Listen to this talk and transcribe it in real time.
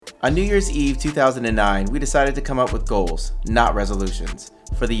On New Year's Eve 2009, we decided to come up with goals, not resolutions,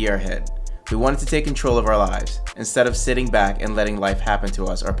 for the year ahead. We wanted to take control of our lives, instead of sitting back and letting life happen to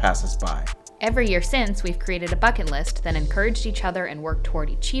us or pass us by. Every year since, we've created a bucket list that encouraged each other and worked toward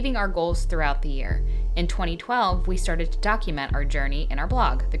achieving our goals throughout the year. In 2012, we started to document our journey in our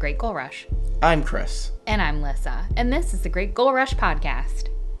blog, The Great Goal Rush. I'm Chris. And I'm Lissa, and this is The Great Goal Rush Podcast.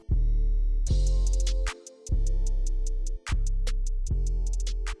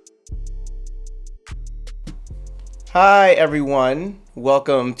 Hi, everyone.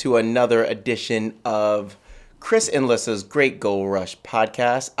 Welcome to another edition of Chris and Lissa's Great Goal Rush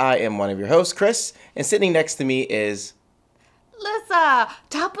Podcast. I am one of your hosts, Chris, and sitting next to me is... Lissa,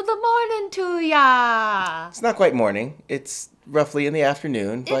 top of the morning to ya! It's not quite morning. It's roughly in the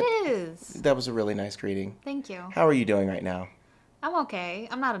afternoon, but It is. that was a really nice greeting. Thank you. How are you doing right now? I'm okay.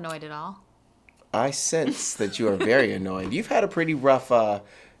 I'm not annoyed at all. I sense that you are very annoyed. You've had a pretty rough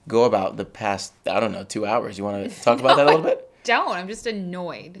go about the past, 2 hours. You want to talk about that a little bit? Don't. I'm just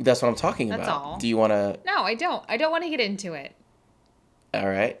annoyed. That's what I'm talking about. That's all. Do you want to... No, I don't. I don't want to get into it. All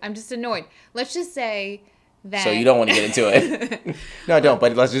right. I'm just annoyed. Let's just say that... So you don't want to get into it. No, I don't,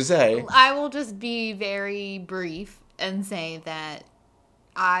 but let's just say. I will just be very brief and say that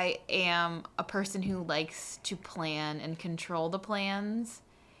I am a person who likes to plan and control the plans.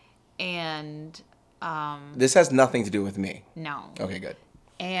 And, This has nothing to do with me. no. Okay, good.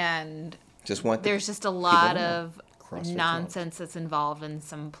 And Just want there's just a lot to know. of CrossFit nonsense that's involved in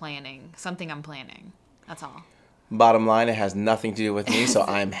some planning. Something I'm planning. That's all. Bottom line, it has nothing to do with me, so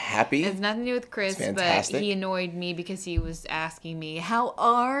I'm happy. It has nothing to do with Chris, It's but fantastic. he annoyed me because he was asking me, "How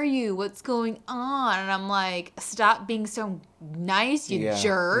are you? What's going on?" And I'm like, "Stop being so nice, you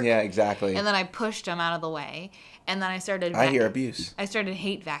jerk." Yeah, exactly. And then I pushed him out of the way, and then I started. I hear abuse. I started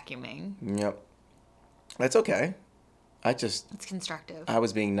hate vacuuming. Yep. That's okay. It's constructive. I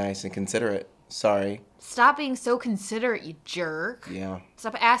was being nice and considerate. Sorry. Stop being so considerate, you jerk. Yeah.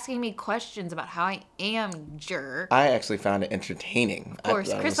 Stop asking me questions about how I am, jerk. I actually found it entertaining. Of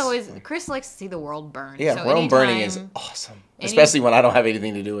course, Chris likes to see the world burn. Yeah, so world burning is awesome. Especially when I don't have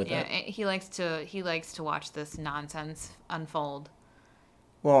anything to do with Yeah, it. he likes to watch this nonsense unfold.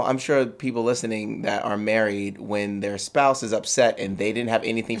 Well, I'm sure people listening that are married, when their spouse is upset and they didn't have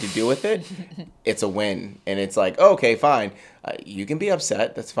anything to do with it, it's a win. And it's like, oh, okay, fine. You can be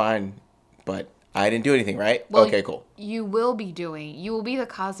upset. That's fine. But I didn't do anything, right? Well, okay, cool. You will be the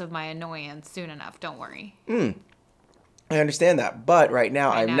cause of my annoyance soon enough. Don't worry. I understand that. But right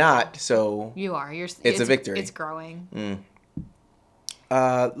now, I'm not. So You are. it's a victory. It's growing.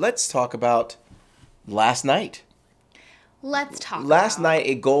 Let's talk about last night. Let's talk Last about... night,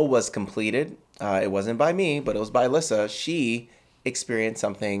 a goal was completed. It wasn't by me, but it was by Alyssa. She experienced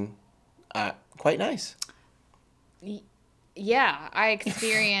something quite nice. Yeah, I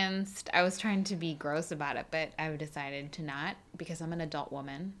was trying to be gross about it, but I decided to not because I'm an adult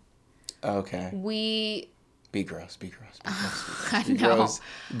woman. Okay. Be gross. Be No. gross.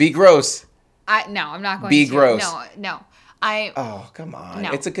 Be gross. No, I'm not going Be to. gross. No. Oh, come on.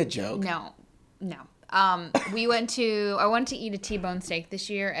 No. It's a good joke. No. I went to eat a T-bone steak this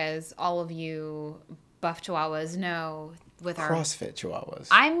year, as all of you buff chihuahuas know. With our CrossFit chihuahuas.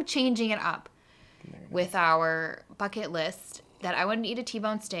 I'm changing it up with our bucket list that I wanted to eat a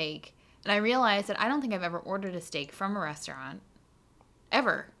T-bone steak, and I realized that I don't think I've ever ordered a steak from a restaurant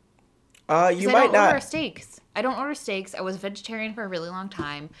ever. You I might don't not. order steaks. I don't order steaks. I was vegetarian for a really long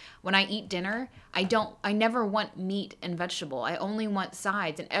time. When I eat dinner, I never want meat and vegetable. I only want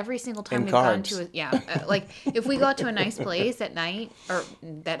sides. And every single time And we've gone carbs. to like if we go out to a nice place at night, or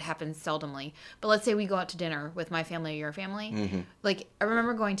that happens seldomly, but let's say we go out to dinner with my family or your family. Mm-hmm. Like, I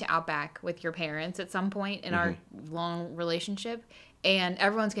remember going to Outback with your parents at some point in our Mm-hmm. long relationship, and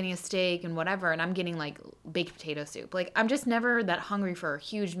everyone's getting a steak and whatever, and I'm getting like baked potato soup. Like, I'm just never that hungry for a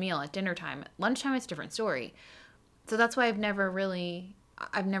huge meal at dinner time. Lunchtime, it's a different story. So that's why I've never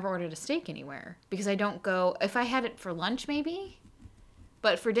ordered a steak anywhere, because I don't go, if I had it for lunch maybe,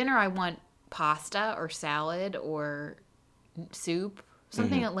 but for dinner I want pasta or salad or soup,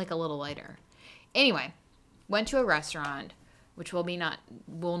 something like a little lighter. Anyway, went to a restaurant, which will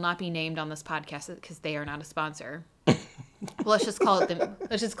not be named on this podcast because they are not a sponsor. Let's just call it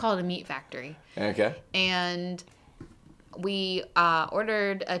a meat factory. Okay. And we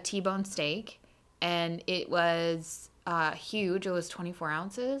ordered a T-bone steak, and it was huge. It was 24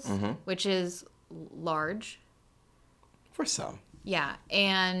 ounces, which is large. For some. Yeah,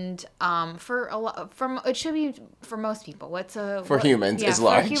 and it should be for most people. For humans, it's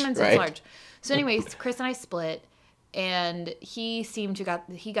large, For humans, right? it's large. So anyways, Chris and I split, and he seemed to got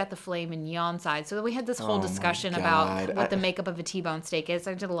the filet mignon side. So then we had this whole Oh my discussion God. about what the makeup of a T-bone steak is.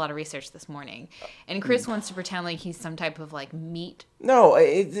 I did a lot of research this morning, and Chris wants to pretend like he's some type of like meat. No,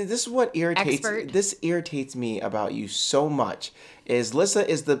 this is what irritates. Expert. This irritates me about you so much. Is Lissa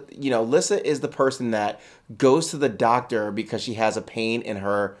is the person that goes to the doctor because she has a pain in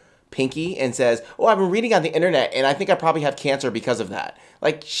her pinky and says, "Oh, I've been reading on the internet and I think I probably have cancer because of that."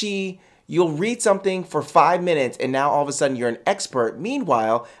 Like you'll read something for 5 minutes and now all of a sudden you're an expert.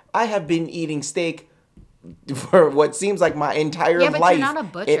 Meanwhile, I have been eating steak for what seems like my entire life. Yeah, but you're not a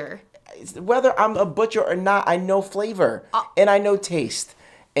butcher. Whether I'm a butcher or not, I know flavor and I know taste.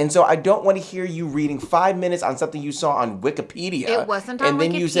 And so I don't want to hear you reading 5 minutes on something you saw on Wikipedia. It wasn't on and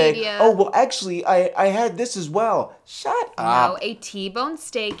then Wikipedia. You say, "Oh, well, actually, I had this as well." Shut up. No, a T-bone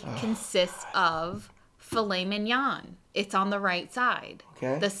steak consists of filet mignon. It's on the right side.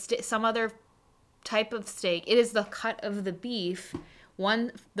 Okay. Some other type of steak. It is the cut of the beef.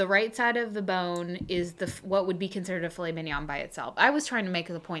 The right side of the bone is what would be considered a filet mignon by itself. I was trying to make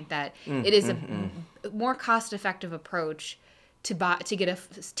the point that it is a more cost-effective approach to get a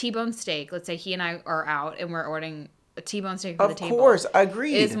T-bone steak. Let's say he and I are out and we're ordering a T-bone steak for the table. Of course,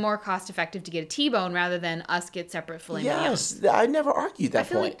 agreed. It is more cost-effective to get a T-bone rather than us get separate filet mignons. Yes, I never argued that I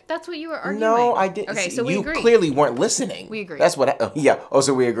feel point. like that's what you were arguing. No, I didn't. Okay, so we you agree. clearly weren't listening. We agree. That's what. Yeah. Oh,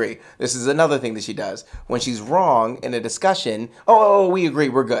 so we agree. This is another thing that she does when she's wrong in a discussion. Oh, we agree.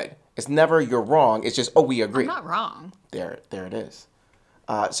 We're good. It's never you're wrong. It's just we agree. I'm not wrong. There it is.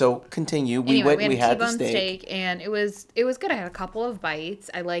 So continue. Anyway, We had the T-bone steak. and it was good. I had a couple of bites.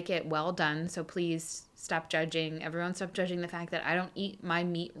 I like it well done. So please stop judging. Everyone stop judging the fact that I don't eat my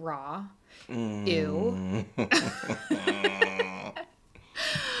meat raw. Ew.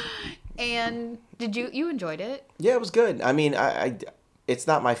 And did you enjoyed it? Yeah, it was good. I mean, it's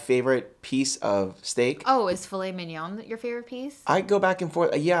not my favorite piece of steak. Oh, is filet mignon your favorite piece? I go back and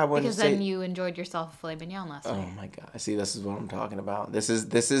forth. Yeah, I want Because to say. then you enjoyed yourself a filet mignon last Oh night. my God! See, this is what I'm talking about. This is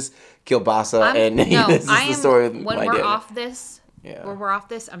kielbasa, and this is the story of when my we're dinner. off this. Yeah. When we're off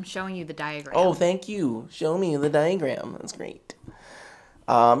this, I'm showing you the diagram. Oh, thank you. Show me the diagram. That's great.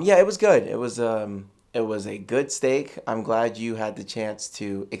 Yeah, it was good. It was a good steak. I'm glad you had the chance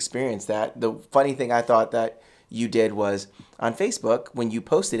to experience that. The funny thing I thought that you did was on Facebook when you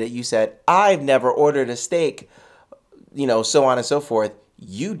posted it, you said, "I've never ordered a steak," so on and so forth.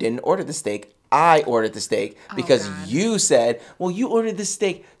 You didn't order the steak. I ordered the steak because God. you said, "Well, you ordered the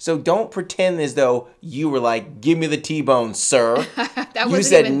steak." So don't pretend as though you were like, "Give me the T-bone, sir." You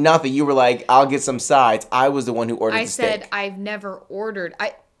said nothing. You were like, "I'll get some sides." I was the one who ordered the steak. I said I've never ordered.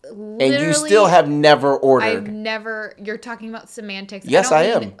 And you still have never ordered. You're talking about semantics. Yes, I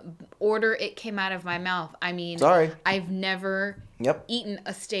am. Order, it came out of my mouth. I mean, Sorry. I've never eaten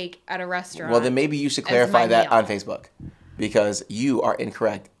a steak at a restaurant. Well, then maybe you should clarify that on Facebook because you are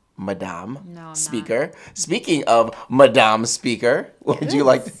incorrect, Madame Speaker. Not. Speaking of Madame Speaker, would you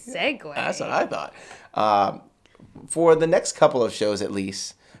like to... segue? That's what I thought. For the next couple of shows, at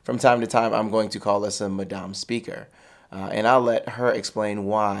least, from time to time, I'm going to call this a Madame Speaker. And I'll let her explain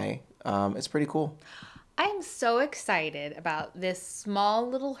why. It's pretty cool. I'm so excited about this small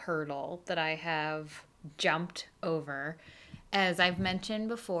little hurdle that I have jumped over. As I've mentioned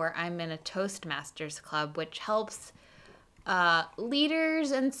before, I'm in a Toastmasters club, which helps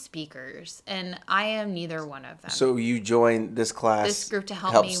leaders and speakers, and I am neither one of them. So you joined this class. This group to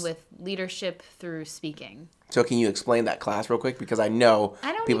help me with leadership through speaking. So can you explain that class real quick? Because I know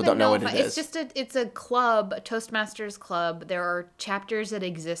people don't know what it is. It's a club, a Toastmasters club. There are chapters that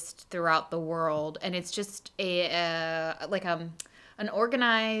exist throughout the world, and it's just an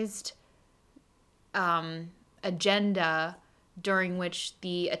organized agenda during which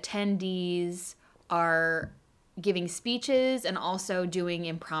the attendees are giving speeches and also doing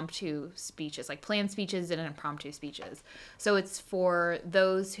impromptu speeches, like planned speeches and impromptu speeches. So it's for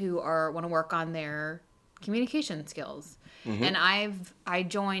those who want to work on their communication skills. Mm-hmm. And I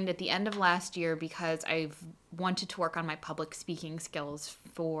joined at the end of last year because I've wanted to work on my public speaking skills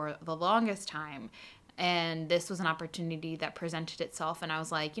for the longest time. And this was an opportunity that presented itself. And I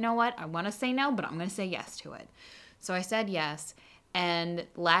was like, you know what? I want to say no, but I'm going to say yes to it. So I said yes. And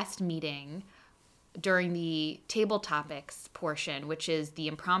last meeting, during the table topics portion, which is the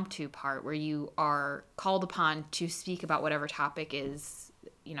impromptu part where you are called upon to speak about whatever topic is,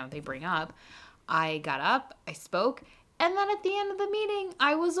 they bring up, I got up, I spoke, and then at the end of the meeting,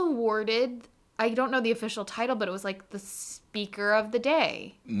 I was awarded, I don't know the official title, but it was like the Speaker of the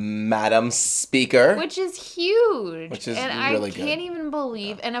Day. Madam Speaker. Which is huge. Which is and really good. I can't even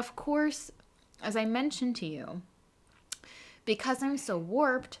believe, and of course, as I mentioned to you, because I'm so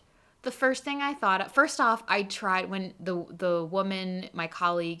warped, The first thing I thought of, first off, I tried when the woman, my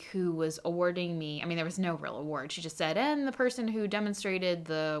colleague who was awarding me, I mean, there was no real award. She just said, and the person who demonstrated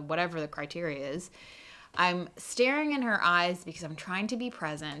the whatever the criteria is. I'm staring in her eyes because I'm trying to be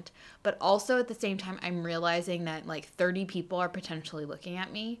present, but also at the same time, I'm realizing that like 30 people are potentially looking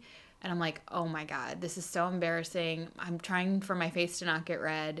at me. And I'm like, oh my God, this is so embarrassing. I'm trying for my face to not get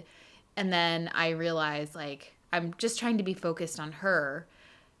red. And then I realize like, I'm just trying to be focused on her.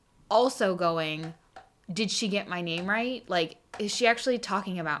 Also going, did she get my name right? Like, is she actually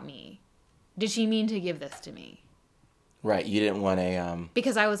talking about me? Did she mean to give this to me? Right. You didn't want a...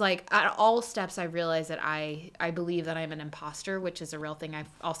 Because I was like, at all steps, I realized that I believe that I'm an imposter, which is a real thing. I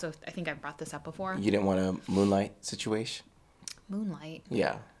think I've brought this up before. You didn't want a Moonlight situation? Moonlight?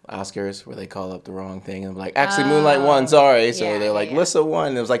 Yeah. Oscars, where they call up the wrong thing and like, actually, Moonlight won, sorry. So they're like, Lissa won.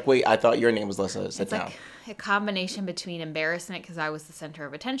 And it was like, wait, I thought your name was Lissa. Sit down. Like a combination between embarrassment because I was the center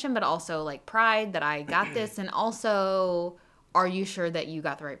of attention, but also like pride that I got this, and also, are you sure that you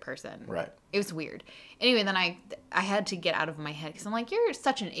got the right person? Right. It was weird. Anyway, then I had to get out of my head because I'm like, you're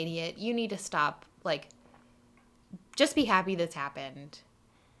such an idiot. You need to stop. Like, just be happy this happened.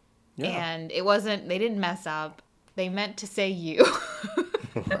 Yeah. And it wasn't. They didn't mess up. They meant to say you.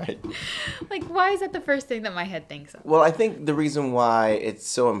 Right. Like, why is that the first thing that my head thinks of? Well, I think the reason why it's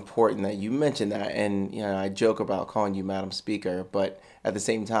so important that you mentioned that, and, you know, I joke about calling you Madam Speaker, but at the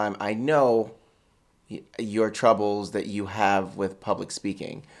same time, I know your troubles that you have with public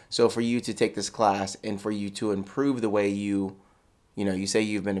speaking. So for you to take this class and for you to improve the way you say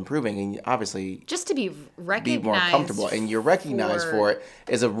you've been improving, and obviously just to be recognized, be more comfortable, and you're recognized for it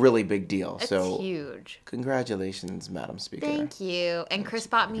is a really big deal. It's so huge. Congratulations, Madam Speaker. Thank you. And Chris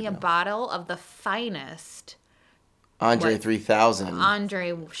bought me a bottle of the finest Andre 3000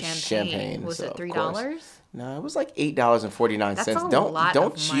 Andre champagne. Was it $3? No, it was like $8.49. That's a lot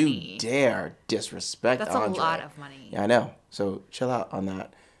Don't of money. You dare disrespect That's Andre. a lot of money. Yeah, I know. So chill out on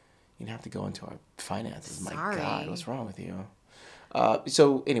that. You have to go into our finances. Sorry. My God, what's wrong with you?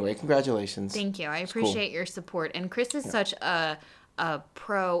 So anyway, congratulations. Thank you. I appreciate your support. And Chris is such a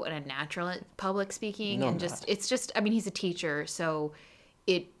pro and a natural at public speaking, No, and he's a teacher, so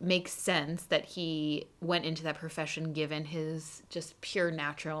it makes sense that he went into that profession given his just pure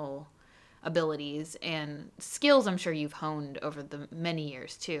natural abilities and skills. I'm sure you've honed over the many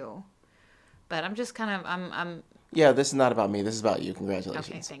years too. But I'm just kind of I'm Yeah, this is not about me. This is about you.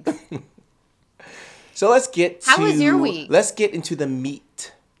 Congratulations. Okay, thanks. So let's get How was your week? Let's get into the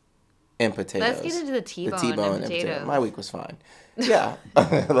meat and potatoes. Let's get into the T-bone and potatoes. My week was fine. Yeah,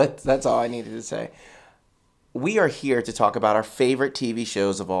 that's all I needed to say. We are here to talk about our favorite TV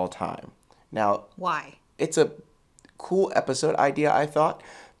shows of all time. Now, why? It's a cool episode idea, I thought,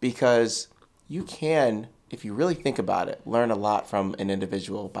 because you can, if you really think about it, learn a lot from an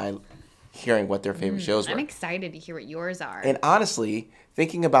individual by hearing what their favorite shows were. I'm excited to hear what yours are. And honestly,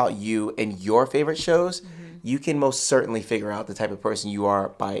 thinking about you and your favorite shows, you can most certainly figure out the type of person you are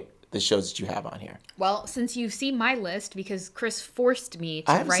by the shows that you have on here. Well, since you've seen my list, because Chris forced me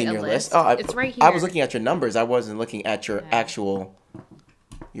to I haven't write seen a your list. Oh, it's right here. I was looking at your numbers. I wasn't looking at your actual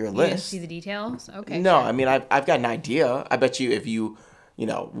You list. didn't see the details? Okay. No, sure. I mean, I've got an idea. I bet you if you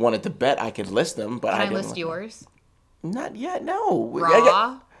wanted to bet, I could list them. But Can I I didn't list yours? Not yet. No.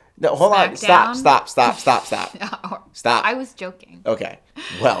 Raw. No, hold on. Stop. Stop. I was joking. Okay.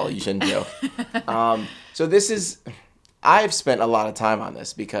 Well, you shouldn't joke. So I've spent a lot of time on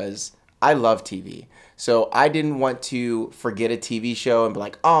this because I love TV. So I didn't want to forget a TV show and be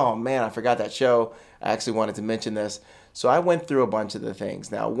like, oh man, I forgot that show. I actually wanted to mention this. So I went through a bunch of the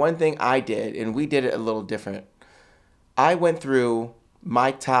things. Now, one thing I did, and we did it a little different. I went through my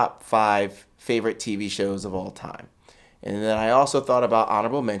top 5 favorite TV shows of all time. And then I also thought about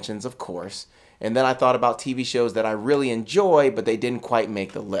honorable mentions, of course. And then I thought about TV shows that I really enjoy, but they didn't quite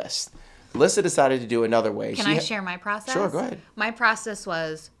make the list. Lissa decided to do another way. Can I share my process? Sure, go ahead. My process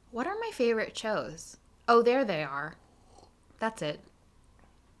was, what are my favorite shows? Oh, there they are. That's it.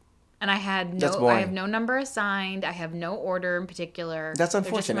 And I have no number assigned. I have no order in particular. That's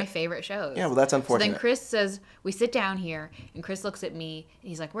unfortunate. They're just my favorite shows. Yeah, well, that's unfortunate. So then Chris says, we sit down here, and Chris looks at me, and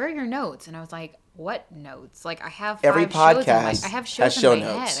he's like, where are your notes? And I was like, what notes? Like, I have 5 Every podcast shows. I have shows has show in my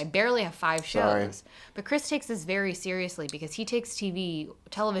notes. head. I barely have 5 shows. Sorry. But Chris takes this very seriously because he takes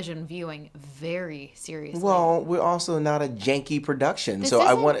television viewing very seriously. Well, we're also not a janky production. So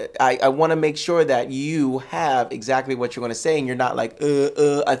I want to make sure that you have exactly what you're going to say, and you're not like,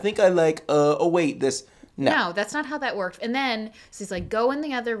 I think I like, oh, wait, this. No, that's not how that worked. And then, so he's like, go in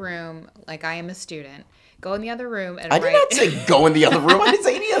the other room, like I am a student. Go in the other room and I did not say go in the other room. I didn't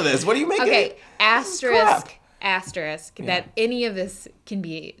say any of this. What are you making? Okay, asterisk. asterisk that any of this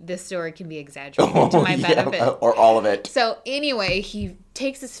story can be exaggerated to my benefit. Or all of it. So anyway, he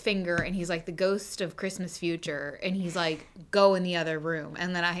takes his finger and he's like the ghost of Christmas future, and he's like, go in the other room.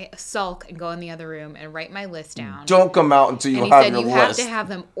 And then I sulk and go in the other room and write my list down. Don't come out until you and have he said, your you list. have to have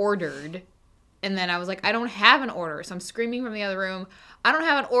them ordered. And then I was like, I don't have an order. So I'm screaming from the other room, I don't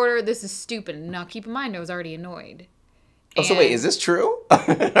have an order. This is stupid. Now keep in mind, I was already annoyed. Oh, so wait, is this true?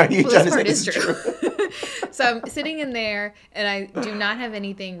 Are you trying to say this is true? So I'm sitting in there, and I do not have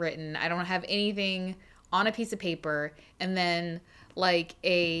anything written. I don't have anything on a piece of paper. And then, like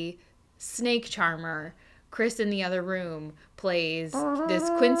a snake charmer, Chris in the other room plays this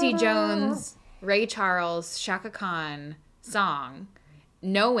Quincy Jones, Ray Charles, Shaka Khan song,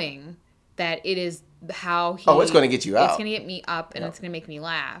 knowing that it is how he... Oh, it's going to get you out. It's going to get me up, and it's going to make me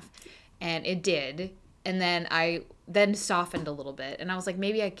laugh. And it did. And then I softened a little bit, and I was like,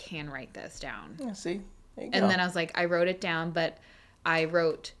 maybe I can write this down. Yeah, see? There you go. And then I was like, I wrote it down, but I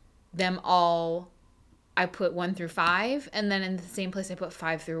wrote them all. I put 1 through 5, and then in the same place I put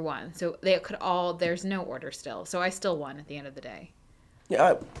 5 through 1. So they could all, there's no order still. So I still won at the end of the day.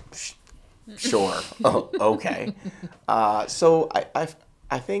 Yeah, sure. Oh, okay. So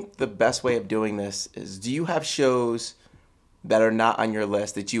I think the best way of doing this is, do you have shows that are not on your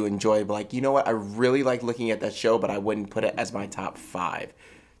list that you enjoy, but like, you know what, I really like looking at that show, but I wouldn't put it as my top 5?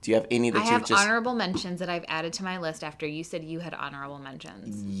 Do you have any that I you have just... honorable mentions that I've added to my list after you said you had honorable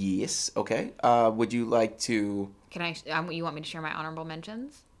mentions. Yes. Okay. Would you like to... Can I, you want me to share my honorable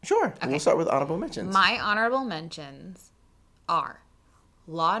mentions? Sure. Okay. We'll start with honorable mentions. My honorable mentions are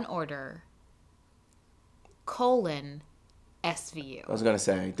Law and Order, SVU. I was going to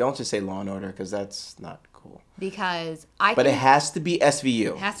say, don't just say Law and Order, because that's not cool. Because But it has to be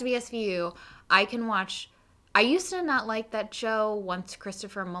SVU. It has to be SVU. I can watch... I used to not like that show once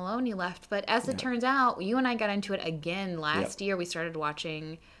Christopher Maloney left, but as it turns out, you and I got into it again last year. We started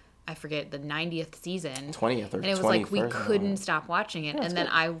watching, I forget, the 90th season. 20th or 21st. And it was like we couldn't stop watching it. And then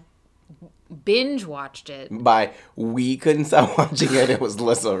I binge watched it. By we couldn't stop watching it, it was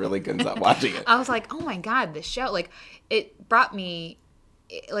Lissa really couldn't stop watching it. I was like, oh my God, this show. Like, it brought me,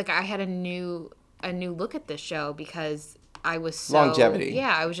 like, I had a new look at this show because I was so... Longevity.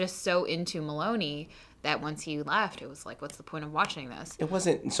 Yeah, I was just so into Maloney that once he left, it was like, what's the point of watching this? It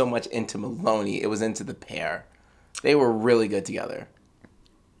wasn't so much into Maloney, it was into the pair. They were really good together.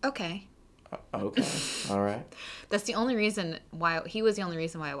 Okay. Okay. All right. That's the only reason why... He was the only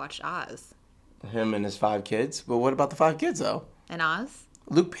reason why I watched Oz. Him and his 5 kids. But what about the 5 kids, though? And Oz?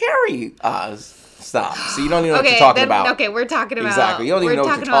 Luke Perry. Oz. Stop. So you don't even know what you're talking about. Okay, we're talking about... Exactly. You don't even know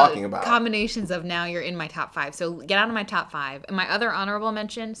what you're talking about. Combinations of now you're in my top 5. So get out of my top 5. And my other honorable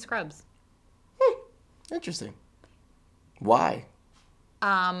mention, Scrubs. Interesting. Why?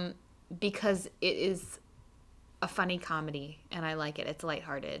 Because it is a funny comedy, and I like it. It's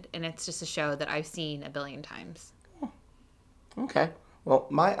lighthearted, and it's just a show that I've seen a billion times. Okay. Well,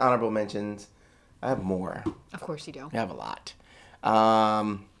 my honorable mentions, I have more. Of course you do. I have a lot.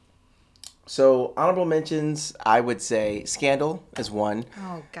 So honorable mentions, I would say Scandal is one.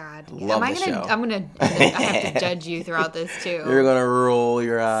 Oh God! Love the show. I have to judge you throughout this too. You're gonna roll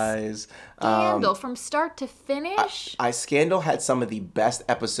your eyes. Scandal from start to finish. Scandal had some of the best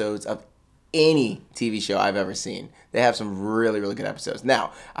episodes of any TV show I've ever seen. They have some really, really good episodes.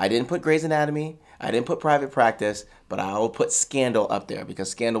 Now, I didn't put Grey's Anatomy. I didn't put Private Practice, but I will put Scandal up there because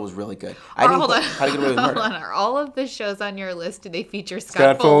Scandal was really good. Hold on. How to Get Away with Murder. Hold on. Are all of the shows on your list, do they feature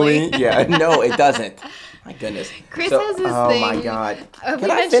Scott Foley? Yeah. No, it doesn't. My goodness. Chris has this thing. Oh, my God. Can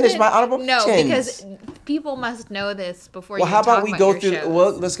I finish my honorable mentions? No, because people must know this before you how about we go through... shows.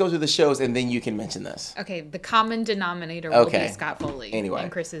 Well, let's go through the shows, and then you can mention this. Okay, the common denominator will be Scott Foley. Anyway.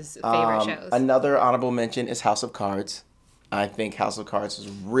 And Chris's favorite shows. Another honorable mention is House of Cards. I think House of Cards was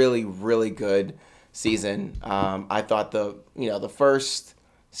really, really good season. I thought the first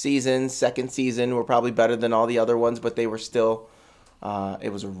season, second season were probably better than all the other ones, but they were still,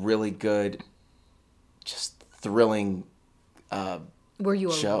 it was a really good, just thrilling Were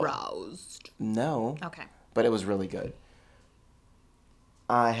you show. aroused? No. Okay. But it was really good.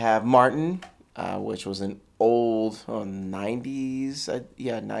 I have Martin, which was an old 90s,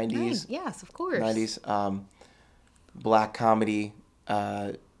 90s. Yes, of course. 90s black comedy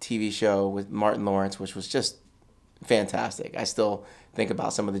TV show with Martin Lawrence, which was just fantastic. I still think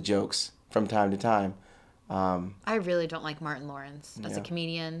about some of the jokes from time to time. I really don't like Martin Lawrence as a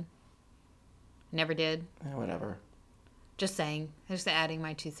comedian. Never did. Whatever. Just saying. Just adding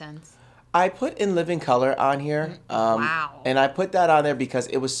my 2 cents. I put In Living Color on here. Wow. And I put that on there because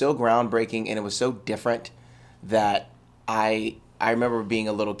it was so groundbreaking and it was so different that I remember being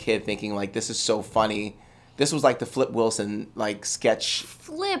a little kid thinking, like, this is so funny This was like the Flip Wilson like sketch.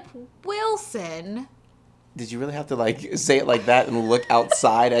 Flip Wilson. Did you really have to like say it like that and look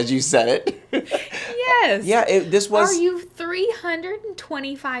outside as you said it? Yes. Yeah, this was. Are you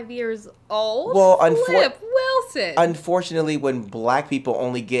 325 years old? Well, Flip Wilson. Unfortunately, when black people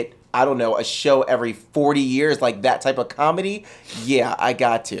only get, I don't know, a show every 40 years, like that type of comedy, yeah, I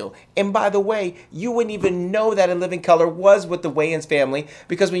got to. And by the way, you wouldn't even know that In Living Color was with the Wayans family,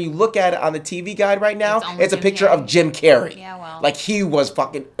 because when you look at it on the TV guide right now, it's a Jim picture Carrey. of Jim Carrey. Yeah, well. Like he was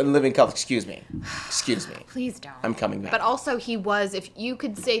fucking In Living Color. Excuse me. Excuse me. Please don't. I'm coming back. But also, he was, if you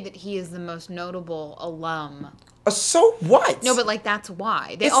could say that he is the most notable alum. So what? No, but like that's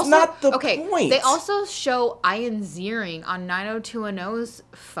why. They It's also, not the okay, point. They also show Ian Ziering on 90210's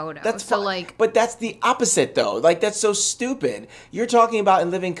photo. That's so fine. like, But that's the opposite, though. Like, that's so stupid. You're talking about In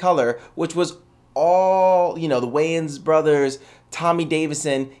Living Color, which was all, the Wayans brothers, Tommy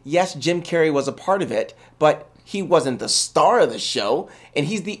Davidson. Yes, Jim Carrey was a part of it, but he wasn't the star of the show, and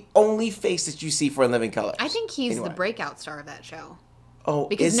he's the only face that you see for In Living Color. I think he's Anyway. the breakout star of that show. Oh,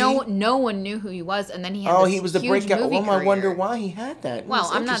 Because is no he? one knew who he was, and then he had Oh, this he was the huge breakout. movie I wonder career. why he had that. Well,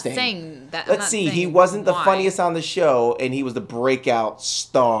 That's I'm not interesting. saying that. I'm Let's not see. He saying wasn't the why. funniest on the show, and he was the breakout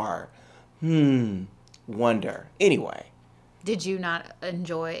star. Wonder. Anyway. Did you not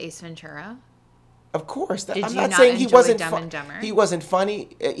enjoy Ace Ventura? Of course. Did I'm you not not saying he enjoy wasn't Dumb and Dumber? He wasn't funny.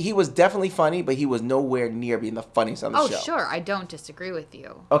 He was definitely funny, but he was nowhere near being the funniest on the Oh, show. sure. I don't disagree with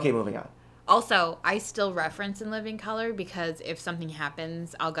you. Okay, moving on. Also, I still reference In Living Color because if something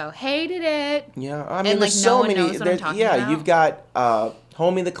happens, I'll go, hated it. Yeah, I mean, And, there's like, so no one many. knows what I'm talking yeah, about. you've got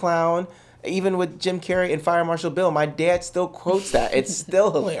Homie the Clown. Even with Jim Carrey and Fire Marshal Bill, my dad still quotes that. It's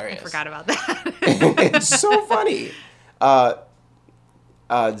still hilarious. I forgot about that. It's so funny.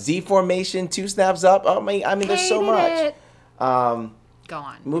 Z Formation, Two Snaps Up. I mean, there's so Hated much. it. Go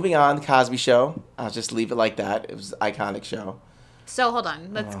on. Moving on, The Cosby Show. I'll just leave it like that. It was an iconic show. So, hold on.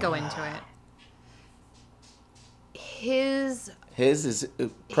 Let's go into it. His His is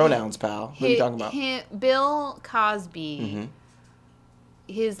pronouns, pal. What are you talking about? Bill Cosby,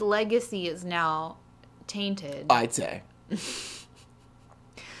 Mm-hmm. his legacy is now tainted I'd say.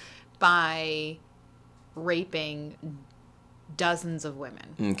 by raping dozens of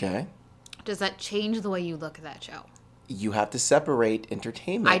women. Okay. Does that change the way you look at that show? You have to separate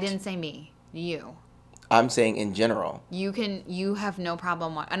entertainment. I didn't say me. You. I'm saying in general. You have no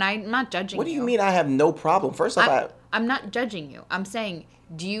problem. And I'm not judging you. What do you mean I have no problem? First off, I'm not judging you. I'm saying,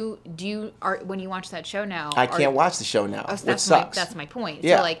 when you watch that show now? I can't watch the show now, which that's sucks. That's my point.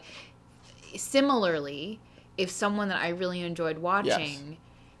 Yeah. So, like, similarly, if someone that I really enjoyed watching,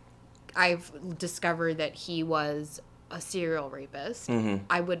 I've discovered that he was a serial rapist,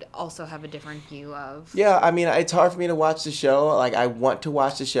 I would also have a different view of. Yeah, I mean, it's hard for me to watch the show. Like, I want to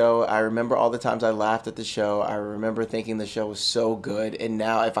watch the show. I remember all the times I laughed at the show. I remember thinking the show was so good. And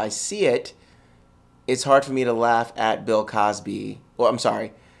now if I see it, it's hard for me to laugh at Bill Cosby. Well, I'm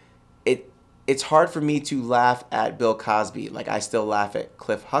sorry. It's hard for me to laugh at Bill Cosby. Like, I still laugh at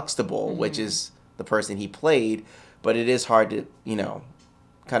Cliff Huxtable, which is the person he played. But it is hard to,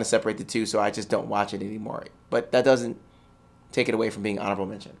 kind of separate the two, so I just don't watch it anymore. But that doesn't take it away from being honorable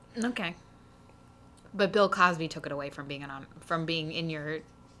mention. Okay. But Bill Cosby took it away from being in your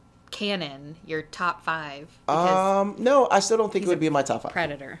canon, your top 5. Because No, I still don't think it would be in my top 5.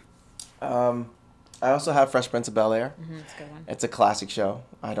 Predator. I also have Fresh Prince of Bel-Air. That's a good one. It's a classic show.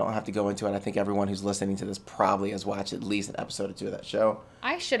 I don't have to go into it. I think everyone who's listening to this probably has watched at least an episode or 2 of that show.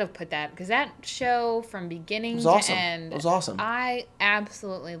 I should have put that because that show from beginning to awesome. end. It was awesome. I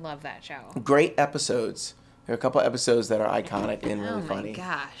absolutely love that show. Great episodes. There are a couple episodes that are iconic and really Oh my funny.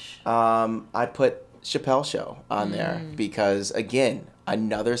 gosh. I put Chappelle Show on there because, again,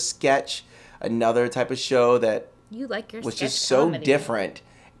 another sketch, another type of show that You like your was sketch just so comedy. different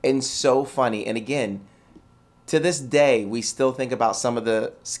and so funny. And again, to this day, we still think about some of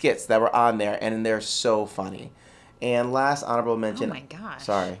the skits that were on there, and they're so funny. And last honorable mention. Oh my gosh.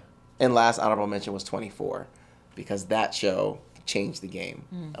 Sorry. And last honorable mention was 24, because that show changed the game.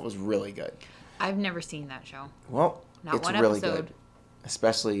 That was really good. I've never seen that show. Well, Not it's one really episode. good.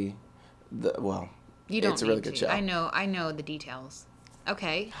 Especially You don't it's a really need good to. show. I know the details.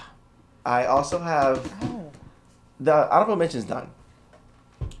 Okay. I also have Oh. the honorable mention's done.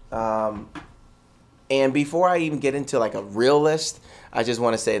 And before I even get into like a real list, I just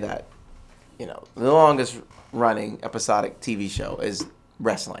want to say that, the longest running episodic TV show is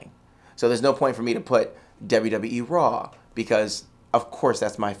wrestling. So there's no point for me to put WWE Raw because, of course,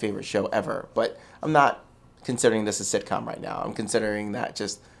 that's my favorite show ever. But I'm not considering this a sitcom right now. I'm considering that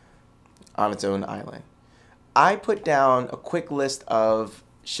just on its own island. I put down a quick list of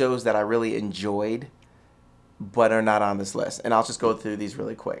shows that I really enjoyed but are not on this list. And I'll just go through these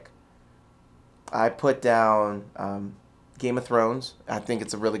really quick. I put down Game of Thrones. I think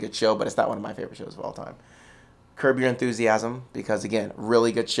it's a really good show, but it's not one of my favorite shows of all time. Curb Your Enthusiasm, because again,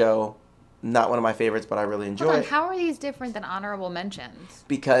 really good show. Not one of my favorites, but I really enjoy Hold on, it. how are these different than honorable mentions?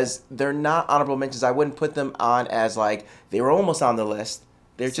 Because they're not honorable mentions. I wouldn't put them on as like, they were almost on the list.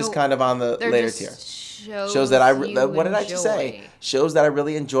 They're just kind of on the later tier. Shows that what did I just say? Shows that I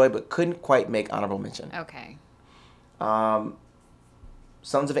really enjoy, but couldn't quite make honorable mention. Okay.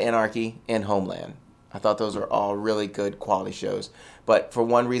 Sons of Anarchy and Homeland. I thought those were all really good quality shows. But for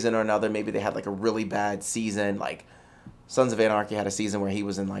one reason or another, maybe they had like a really bad season. Like Sons of Anarchy had a season where he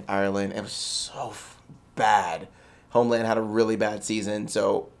was in like Ireland. It was so bad. Homeland had a really bad season.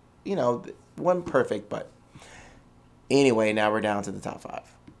 So, wasn't perfect, but anyway, now we're down to the top 5.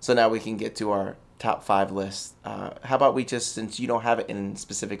 So now we can get to our top 5 list. How about we just, since you don't have it in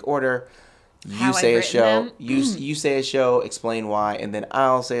specific order, you say a show, you say a show, explain why, and then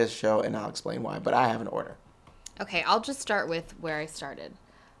I'll say a show and I'll explain why. But I have an order. Okay, I'll just start with where I started.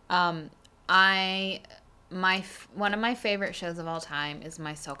 One of my favorite shows of all time is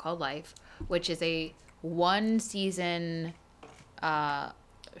My So-Called Life, which is a 1-season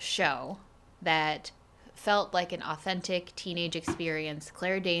show that felt like an authentic teenage experience.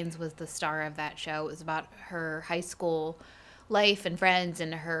 Claire Danes was the star of that show. It was about her high school life and friends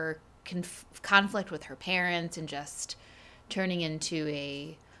and her conflict with her parents and just turning into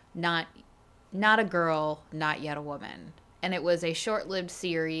a not a girl, not yet a woman. And it was a short-lived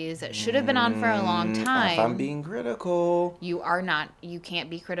series that should have been on for a long time. If I'm being critical. You are not. You can't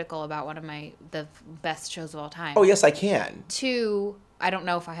be critical about one of the best shows of all time. Oh, yes, I can. 2, I don't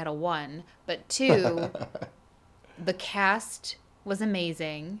know if I had a 1, but 2, the cast was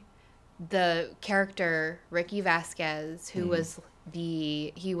amazing. The character, Ricky Vasquez, who was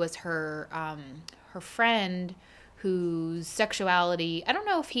he was her friend whose sexuality, I don't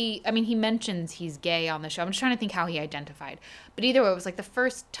know if he mentions he's gay on the show. I'm just trying to think how he identified. But either way, it was like the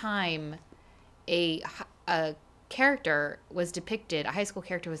first time a character was depicted, a high school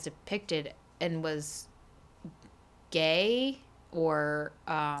character was depicted and was gay or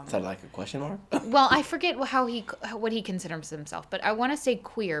Is that like a question mark? well, I forget what he considers himself, but I want to say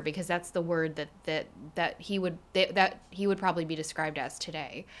queer because that's the word that he would probably be described as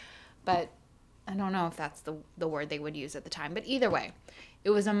today. But I don't know if that's the word they would use at the time. But either way,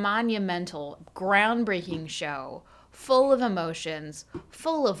 it was a monumental, groundbreaking show, full of emotions,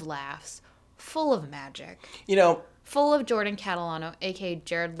 full of laughs, full of magic. Full of Jordan Catalano, a.k.a.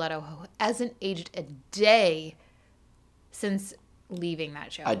 Jared Leto, who hasn't aged a day since leaving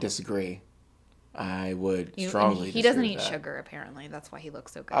that show. I disagree. I would strongly disagree. He doesn't eat sugar, apparently. That's why he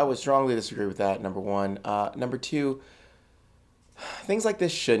looks so good. I would strongly disagree with that, number 1. Number 2, things like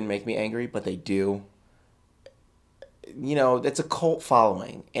this shouldn't make me angry, but they do. It's a cult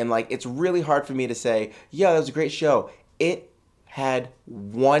following. And, it's really hard for me to say, yeah, that was a great show. It had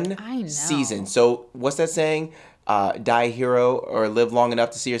 1 season. So what's that saying? Die a hero or live long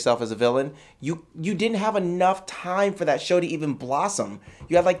enough to see yourself as a villain. You didn't have enough time for that show to even blossom.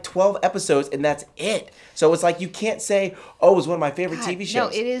 You had 12 episodes and that's it. So it's you can't say, oh, it was one of my favorite TV shows. No,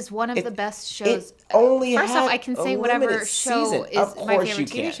 it is one of the best shows. First off, I can say whatever show is my favorite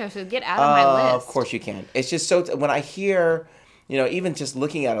TV show, so get out of my list. Of course you can. It's just so, when I hear, even just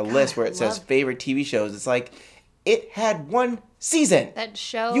looking at a list where it says favorite TV shows, it's it had 1 season. That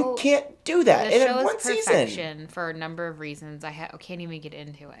show. You can't do that. The it show had 1 is perfection season. for a number of reasons. I can't even get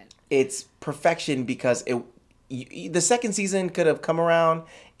into it. It's perfection because the second season could have come around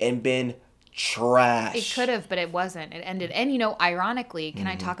and been trash. It could have, but it wasn't. It ended. And, ironically, can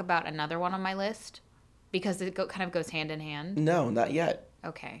I talk about another one on my list? Because it kind of goes hand in hand. No, not yet.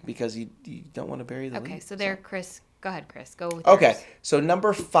 Okay. Because you don't want to bury the lead. Okay, so there, Chris. Go ahead, Chris. Go with Okay, yours. so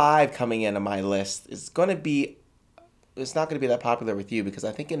number 5 coming in on my list is going to be, it's not going to be that popular with you because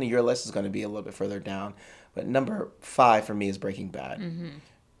I think in your list is going to be a little bit further down. But number 5 for me is Breaking Bad. Mm-hmm.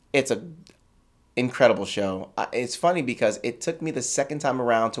 It's a incredible show. It's funny because it took me the second time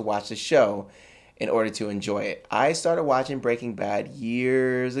around to watch the show in order to enjoy it. I started watching Breaking Bad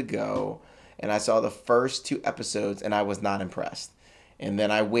years ago, and I saw the first 2 episodes, and I was not impressed. And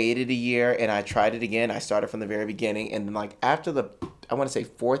then I waited a year, and I tried it again. I started from the very beginning, and then after the, I want to say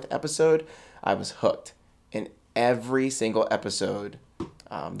 4th episode, I was hooked. And every single episode,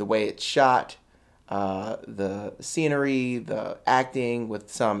 the way it's shot, the scenery, the acting,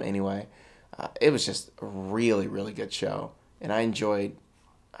 with some anyway, it was just a really, really good show. And I enjoyed,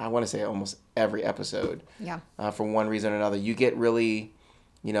 I want to say, almost every episode. Yeah. For one reason or another. You get really,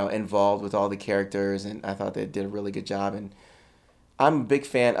 involved with all the characters, and I thought they did a really good job. And I'm a big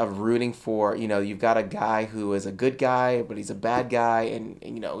fan of rooting for, you've got a guy who is a good guy, but he's a bad guy. And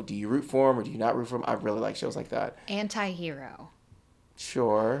do you root for him or do you not root for him? I really like shows like that. Anti-hero.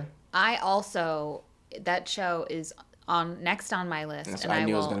 Sure. That show is next on my list. Yes, and I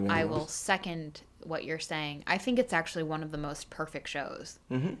knew it was gonna be on I your will list. second what you're saying. I think it's actually one of the most perfect shows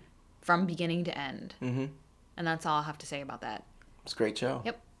from beginning to end. Mm-hmm. And that's all I'll have to say about that. It's a great show.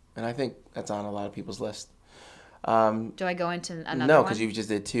 Yep. And I think that's on a lot of people's list. Do I go into another No, one? because you just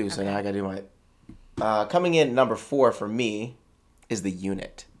did two, so Okay. now I got to do my... coming in number 4 for me is The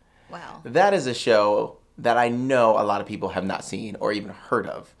Unit. Wow. That is a show that I know a lot of people have not seen or even heard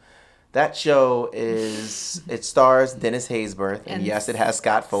of. That show it stars Dennis Haysbert, and yes, it has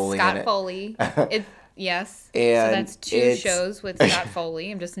Scott Foley in it. Scott Foley. Yes. And so that's 2 shows with Scott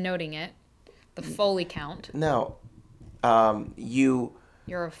Foley. I'm just noting it. The Foley count. No.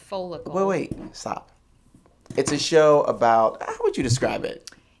 You're a follicle. Wait, stop. It's a show about... How would you describe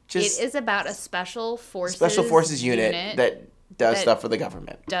it? It is about a special forces unit that does stuff for the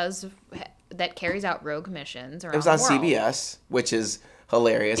government. That carries out rogue missions around It was on the world. CBS, which is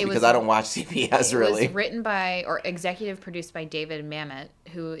hilarious because I don't watch CBS really. It was written by or executive produced by David Mamet,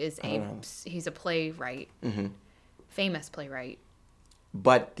 who is he's a playwright, famous playwright.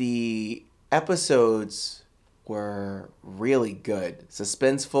 But the episodes were really good,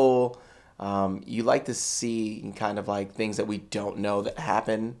 suspenseful. You like to see kind of like things that we don't know that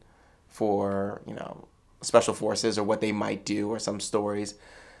happen for, special forces or what they might do or some stories.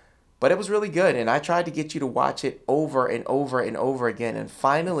 But it was really good, and I tried to get you to watch it over and over and over again. And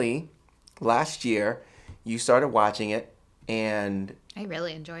finally, last year, you started watching it, and I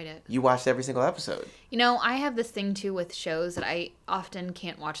really enjoyed it. you watched every single episode. I have this thing too with shows that I often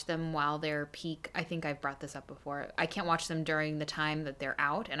can't watch them while they're peak. I think I've brought this up before. I can't watch them during the time that they're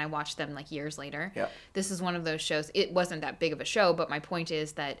out, and I watch them like years later. Yeah. This is one of those shows. It wasn't that big of a show, but my point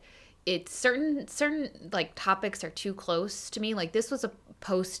is that it's certain like topics are too close to me. Like this was a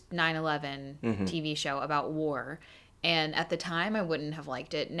post 9/11 TV show about war. And at the time I wouldn't have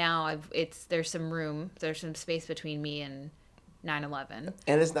liked it. Now there's some space between me and 9/11.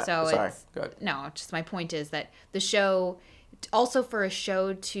 And it's not... Sorry, go ahead. No, just my point is that the show, also for a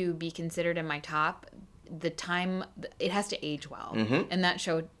show to be considered in my top, it has to age well. And that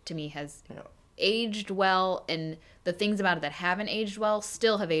show to me has aged well, and the things about it that haven't aged well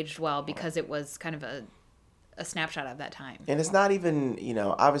still have aged well because it was kind of a snapshot of that time. And it's not even,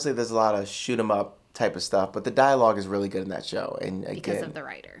 obviously there's a lot of shoot 'em up type of stuff, but the dialogue is really good in that show. And again, Because of the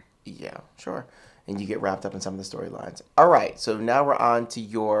writer. Yeah, sure. And you get wrapped up in some of the storylines. All right, so now we're on to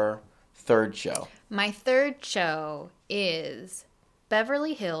your third show. My third show is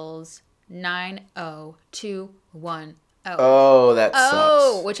Beverly Hills 90210. Oh, that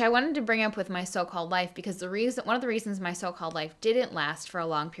sucks. Which I wanted to bring up with My So-Called Life because one of the reasons My So-Called Life didn't last for a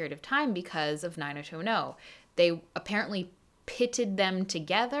long period of time because of 90210. They apparently pitted them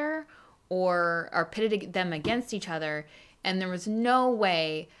together or pitted them against each other, and there was no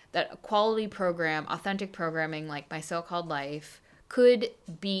way that a quality program, authentic programming like My So-Called Life could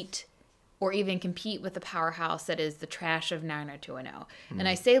beat or even compete with the powerhouse that is the trash of 90210. And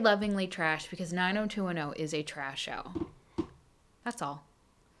I say lovingly trash because 90210 is a trash show. That's all.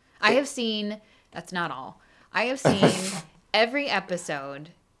 That's not all. I have seen every episode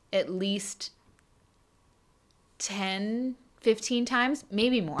at least 10, 15 times,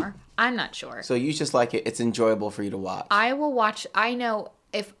 maybe more. I'm not sure. So you just like it. It's enjoyable for you to watch. I will watch. I know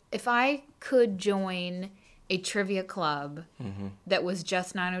if I could join a trivia club that was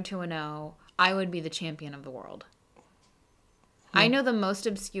just 90210, I would be the champion of the world. I know the most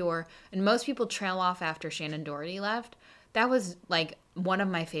obscure, and most people trail off after Shannon Doherty left. That was like one of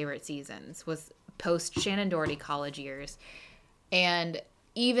my favorite seasons, was post Shannon Doherty college years. And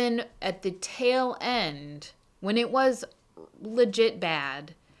even at the tail end, when it was legit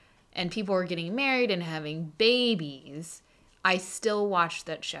bad and people were getting married and having babies, I still watched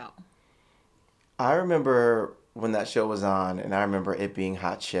that show. I remember when that show was on, and I remember it being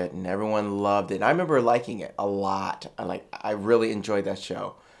hot shit, and everyone loved it. And I remember liking it a lot. I really enjoyed that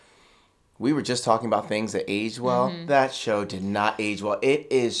show. We were just talking about things that aged well. That show did not age well. It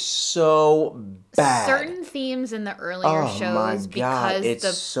is so bad. Certain themes in the earlier shows, God, it's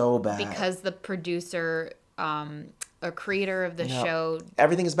so bad. Because the producer, a creator of the show,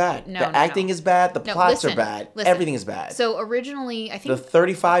 everything is bad. No, the acting is bad. The plots are bad. Listen. Everything is bad. So originally, I think the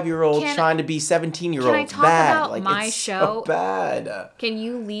 35-year-old trying to be 17-year-old. Can I talk bad. about my it's show? So bad. Can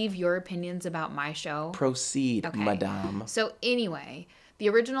you leave your opinions about my show? Proceed, Okay. madame. So anyway, the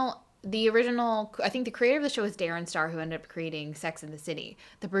original, I think the creator of the show is Darren Star, who ended up creating Sex and the City.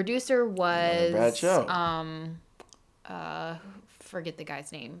 The producer was Another bad show. forget the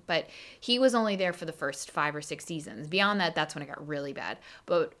guy's name, but he was only there for the first 5 or 6 seasons. Beyond that, that's when it got really bad.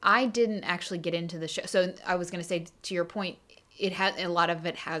 But I didn't actually get into the show. So I was going to say, to your point, a lot of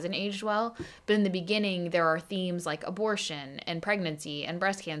it hasn't aged well. But in the beginning, there are themes like abortion and pregnancy and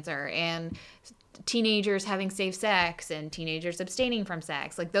breast cancer and teenagers having safe sex and teenagers abstaining from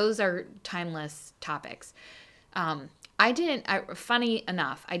sex. Like, those are timeless topics. Funny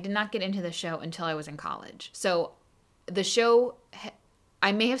enough, I did not get into the show until I was in college. So the show,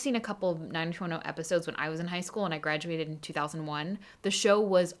 I may have seen a couple of 90210 episodes when I was in high school, and I graduated in 2001. The show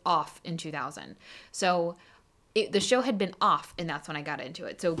was off in 2000. So the show had been off, and that's when I got into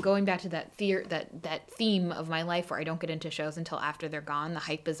it. So going back to that theme of my life where I don't get into shows until after they're gone, the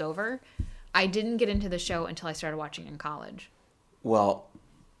hype is over. I didn't get into the show until I started watching in college. Well,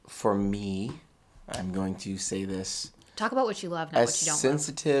 for me, I'm going to say this. Talk about what you love, not what you don't love. As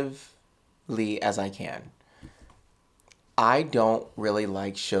sensitively as I can. I don't really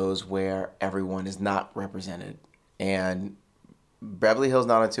like shows where everyone is not represented. And Beverly Hills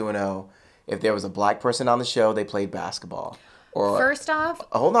 90210, if there was a black person on the show, they played basketball. Or first off,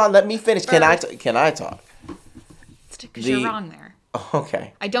 hold on, let me finish. Can I talk? Because you're wrong there.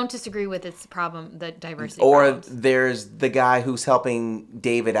 Okay. I don't disagree with its problem, the diversity. Or problems. there's the guy who's helping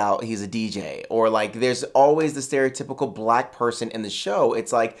David out. He's a DJ. Or like there's always the stereotypical black person in the show.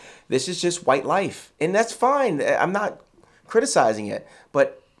 It's like, this is just white life. And that's fine. I'm not criticizing it.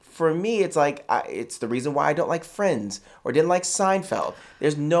 But for me, it's like, it's the reason why I don't like Friends or didn't like Seinfeld.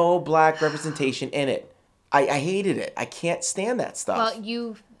 There's no black representation in it. I hated it. I can't stand that stuff.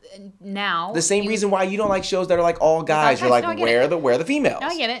 Well, the same reason why you don't like shows that are like all guys. You're like, where are the females? No,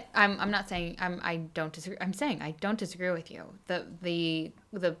 I get it. I'm not saying I don't disagree. I'm saying I don't disagree with you. The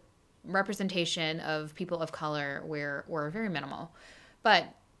representation of people of color were very minimal,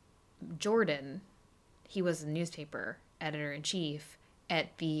 but Jordan, he was a newspaper editor-in-chief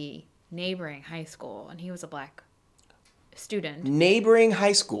at the neighboring high school, and he was a black student. Neighboring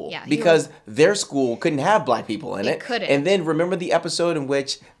high school. Yeah, because their school couldn't have black people in it. It couldn't. And then remember the episode in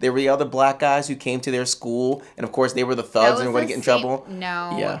which there were the other black guys who came to their school, and of course they were the thugs and were going to get in trouble?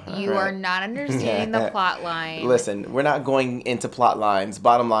 No, Yeah, you are not understanding the plot line. Listen, we're not going into plot lines.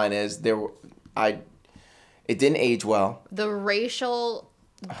 Bottom line is it didn't age well. The racial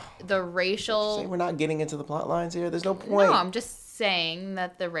Say we're not getting into the plot lines here. There's no point. No, I'm just saying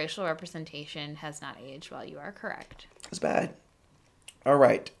that the racial representation has not aged well. You are correct. It's bad. All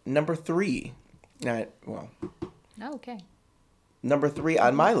right, number 3. Okay. Number 3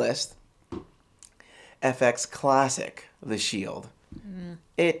 on my list, FX classic, The Shield.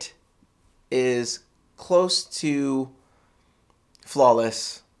 It is close to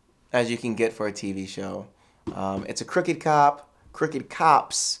flawless as you can get for a TV show. It's a crooked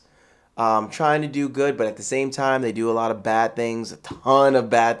cops trying to do good, but at the same time, they do a lot of bad things, a ton of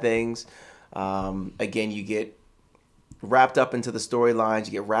bad things. Again, you get wrapped up into the storylines,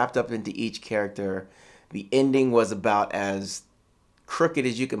 you get wrapped up into each character. The ending was about as crooked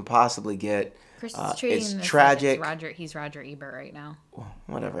as you can possibly get. Chris is treating it's this tragic. Like he's Roger Ebert right now.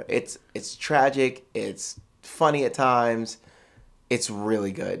 Whatever. It's tragic. It's funny at times. It's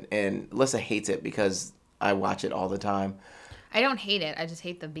really good. And Lissa hates it because I watch it all the time. I don't hate it. I just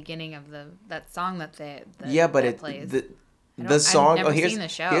hate the beginning of that song that plays. The song. I've never seen the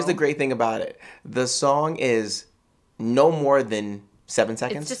show. Here's the great thing about it. The song is no more than 7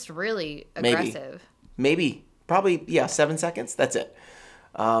 seconds. It's just really aggressive. Maybe. Probably, 7 seconds. That's it.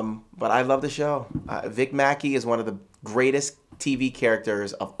 But I love the show. Vic Mackey is one of the greatest TV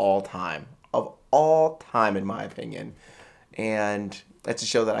characters of all time. Of all time, in my opinion. And it's a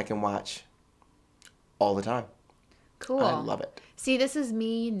show that I can watch all the time. Cool. I love it. See, this is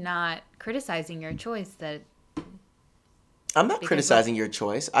me not criticizing your choice. I'm not criticizing your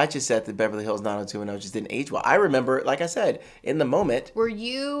choice. I just said that Beverly Hills 90210 just didn't age well. I remember, like I said, in the moment. Were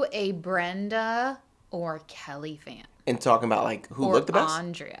you a Brenda or Kelly fan? And talking about like who looked the best?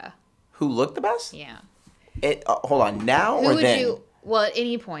 Andrea. Who looked the best? Yeah. Hold on, now or then? Well, at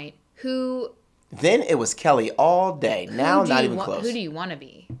any point, who? Then it was Kelly all day. Now not even close. Who do you want to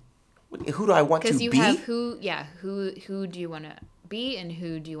be? Who do I want to be? Because you have who do you want to be and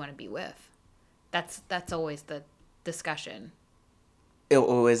who do you want to be with? That's always the discussion.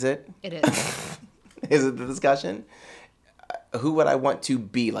 Oh, is it? It is. Is it the discussion? Who would I want to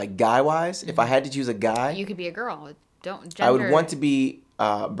be, like guy-wise? Mm-hmm. If I had to choose a guy, you could be a girl. I would want to be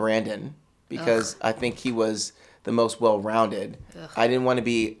Brandon because I think he was the most well-rounded. I didn't want to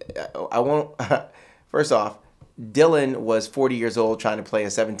be. I won't. First off, Dylan was 40 years old trying to play a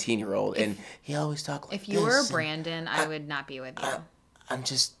 17-year-old, and he always talked like this. If you were Brandon, I would not be with you. I'm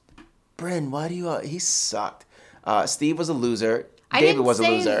just, Brandon, why do you... he sucked. Steve was a loser. I David didn't was a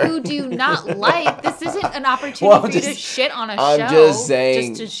say loser. who do you not like. This isn't an opportunity Well, for you to just- shit on a show. I'm just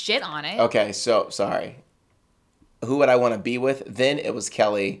saying- Just to shit on it. Okay, so sorry. Who would I want to be with? Then it was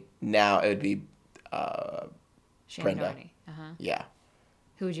Kelly. Now it would be Shane Brenda. Doherty. yeah.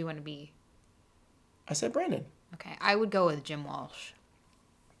 Who would you want to be? I said Brandon. Okay, I would go with Jim Walsh.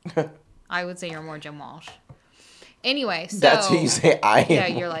 I would say you're more Jim Walsh. Anyway, so That's who you say I am. yeah,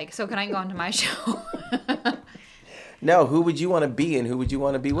 you're like, so can I go on to my show? No, who would you want to be and who would you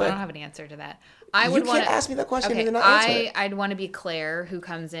want to be I with? don't have an answer to that. I You would can't want ask me that question Okay, and then not answer it. I'd want to be Claire, who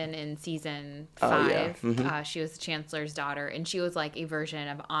comes in season 5. Oh, yeah. Mm-hmm. She was the Chancellor's daughter, and she was like a version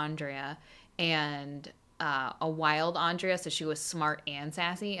of Andrea, and a wild Andrea. So she was smart and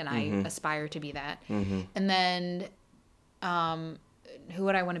sassy, and Mm-hmm. I aspire to be that. And then, who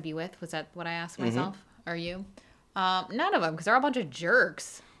would I want to be with? Was that what I asked myself? Or you? None of them, because they're all a bunch of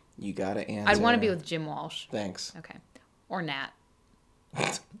jerks. You gotta answer. I'd want to be with Jim Walsh. Thanks. Okay. Or Nat.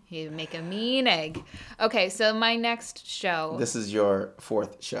 He'd make a mean egg. Okay, so my next show, This is your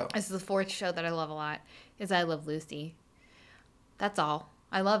 4th show. this is the 4th show that I love a lot, is I Love Lucy. That's all.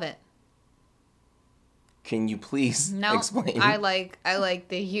 I love it. Can you please No, explain? I like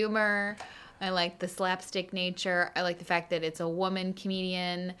the humor. I like the slapstick nature. I like the fact that it's a woman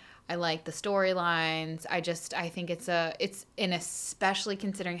comedian. I like the storylines. I think it's and especially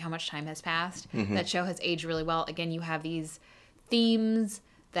considering how much time has passed, that show has aged really well. Again, you have these themes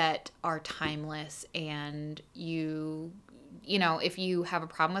that are timeless, and you know, if you have a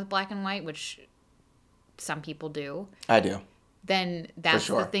problem with black and white, which some people do, I do. then that's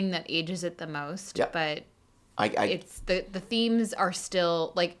sure. the thing that ages it the most. Yep. But I it's the themes are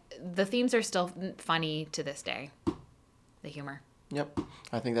still funny to this day. The humor. Yep.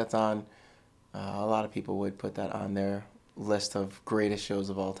 I think that's on. A lot of people would put that on their list of greatest shows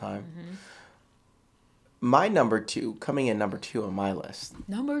of all time. Mm-hmm. My number 2, coming in number 2 on my list,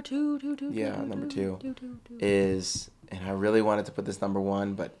 Number 2, number 2 is, and I really wanted to put this number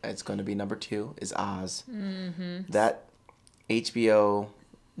 1, but it's going to be number 2, is Oz. Mm-hmm. That HBO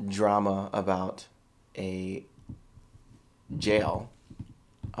drama about a jail,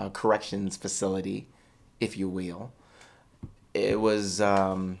 a corrections facility, if you will. It was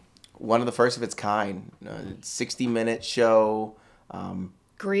one of the first of its kind. 60-minute show.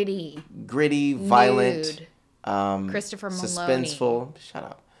 Gritty. Gritty, violent, Nude. Christopher Maloney. suspenseful. Shut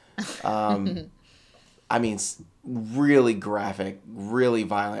up. I mean, really graphic, really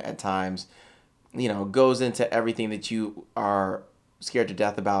violent at times. You know, goes into everything that you are scared to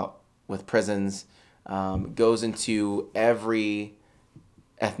death about with prisons. Goes into every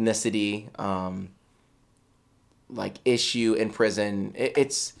ethnicity, like issue in prison.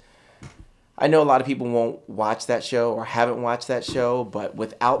 It's. I know a lot of people won't watch that show or haven't watched that show, but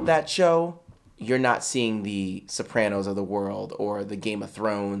without that show, you're not seeing the Sopranos of the world or the Game of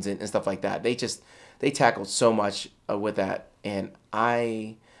Thrones and stuff like that. They tackled so much with that, and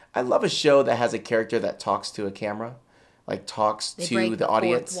I love a show that has a character that talks to a camera, like talks They to break the the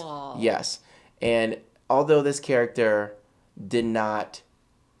audience. fourth wall. Yes, and although this character did not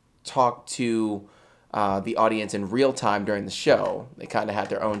talk to the audience in real time during the show, they kind of had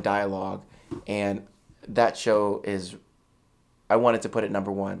their own dialogue. And that show is, I wanted to put it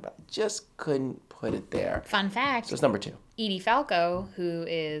number 1, but I just couldn't put it there. Fun fact. So it's number 2. Edie Falco, who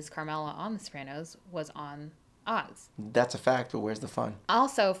is Carmela on The Sopranos, was on Oz. That's a fact, but where's the fun?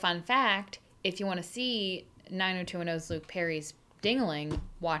 Also, fun fact, if you want to see 90210's Luke Perry's dingling,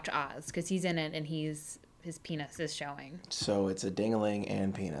 watch Oz, because he's in it and his penis is showing. So it's a ding-a-ling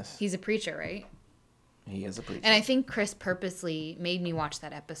and penis. He's a preacher, right? He is a preacher. And I think Chris purposely made me watch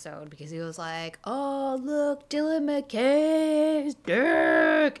that episode because he was like, oh, look, Dylan McKay's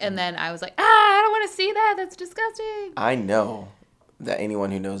dick. And then I was like, I don't want to see that. That's disgusting. I know that anyone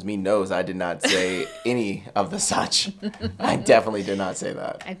who knows me knows I did not say any of the such. I definitely did not say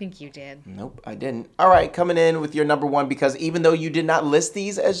that. I think you did. Nope, I didn't. All right, coming in with your number 1, because even though you did not list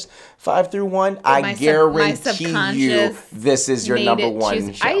these as 5 through 1, I guarantee you this is your number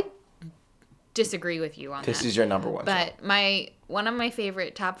 1 show. I disagree with you on This that. is your number 1 show. But one of my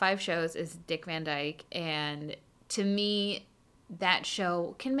favorite top 5 shows is Dick Van Dyke, and to me, that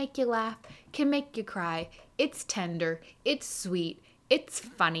show can make you laugh, can make you cry. It's tender, it's sweet, it's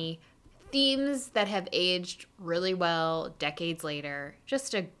funny. Themes that have aged really well decades later.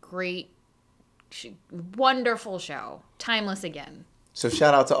 Just a great, wonderful show. Timeless again. So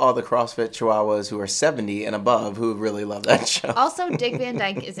shout out to all the CrossFit Chihuahuas who are 70 and above who really love that show. Also, Dick Van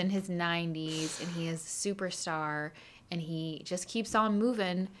Dyke is in his 90s, and he is a superstar, and he just keeps on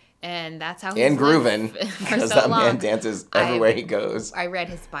moving, and that's how he's And grooving, lived for because so that long. man dances everywhere he goes. I read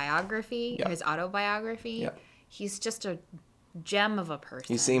his biography, Yep. his autobiography. Yep. He's just a gem of a person.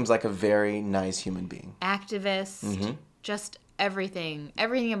 He seems like a very nice human being. Activist, just everything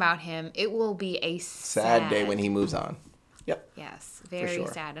about him. It will be a Sad day when he moves on. Yep. Yes, very sure.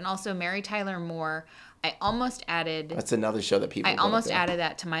 sad. And also Mary Tyler Moore, I almost added... That's another show that people... I almost added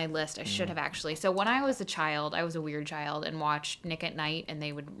that to my list. I should have actually. So when I was a child, I was a weird child and watched Nick at Night, and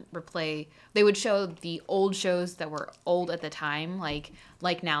they would show the old shows that were old at the time. Like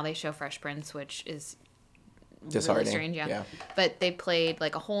now they show Fresh Prince, which is really strange, yeah. But they played,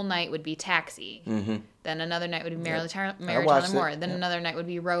 like, a whole night would be Taxi. Mm-hmm. Then another night would be Mary Tyler Moore. Then another night would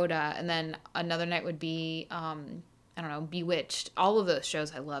be Rhoda. And then another night would be, I don't know, Bewitched. All of those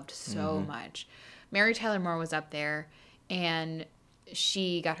shows I loved so much. Mary Tyler Moore was up there, and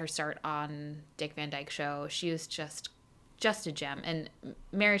she got her start on Dick Van Dyke Show. She was just a gem. And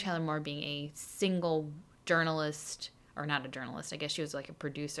Mary Tyler Moore being a single journalist, or not a journalist, I guess she was like a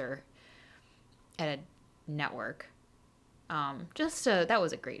producer at a network. That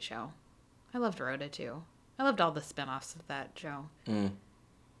was a great show. I loved Rhoda too. I loved all the spinoffs of that show.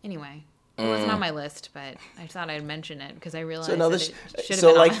 Anyway, it wasn't on my list, but I thought I'd mention it because I realized that it should have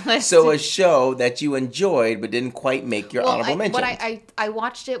been on my list. So a show that you enjoyed but didn't quite make your honorable mention. But I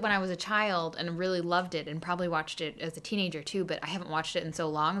watched it when I was a child and really loved it, and probably watched it as a teenager too, but I haven't watched it in so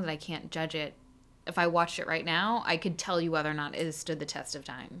long that I can't judge it. If I watched it right now, I could tell you whether or not it has stood the test of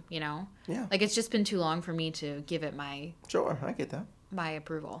time, you know? Yeah. Like, it's just been too long for me to give it my... Sure, I get that. My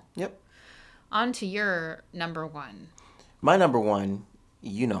approval. Yep. On to your number one. My number one,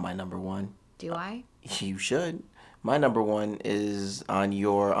 you know my number one. Do I? You should. My number one is on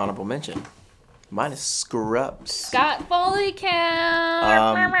your honorable mention. Mine is Scrubs. Scott Foley count.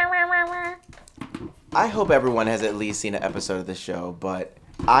 I hope everyone has at least seen an episode of the show, but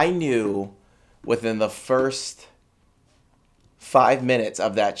I knew within the first 5 minutes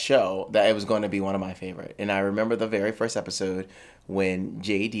of that show that it was going to be one of my favorite. And I remember the very first episode when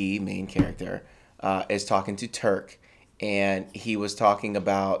JD, main character, is talking to Turk, and he was talking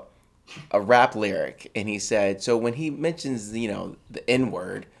about a rap lyric, and he said, so when he mentions, the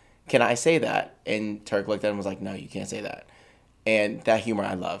N-word, can I say that? And Turk looked at him and was like, no, you can't say that. And that humor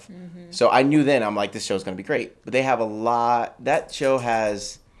I love. Mm-hmm. So I knew then, I'm like, this show's going to be great. But they have that show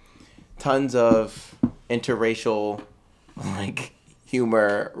has tons of interracial, like,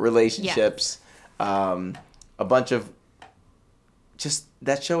 humor, relationships, a bunch of, just,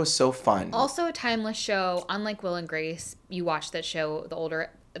 that show is so fun. Also a timeless show. Unlike Will and Grace, you watch that show,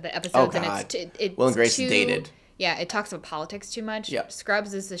 the episodes, and it's Will and Grace is dated. Yeah, it talks about politics too much. Yep.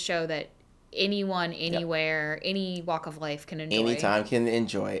 Scrubs is the show that anyone, anywhere, any walk of life can enjoy. Anytime can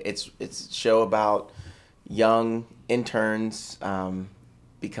enjoy. It's a show about young interns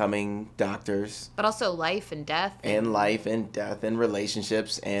becoming doctors. But also life and death. And life and death and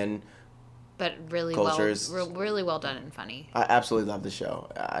relationships and but really cultures. Really well done and funny. I absolutely love the show.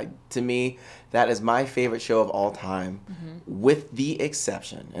 To me, that is my favorite show of all time, with the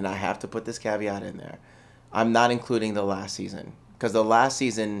exception, and I have to put this caveat in there, I'm not including the last season, because the last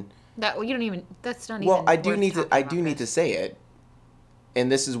season... That's not even... Well, I do need to say it,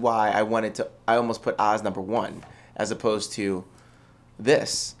 and this is why I almost put Oz number one, as opposed to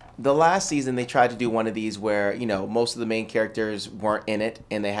this. The last season, they tried to do one of these where, most of the main characters weren't in it,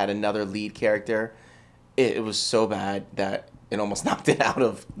 and they had another lead character. It was so bad that it almost knocked it out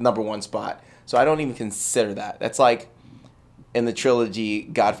of number one spot. So I don't even consider that. That's like in the trilogy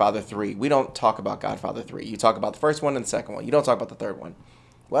Godfather 3. We don't talk about Godfather 3. You talk about the first one and the second one. You don't talk about the third one.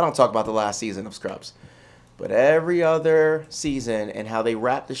 Well, I don't talk about the last season of Scrubs. But every other season and how they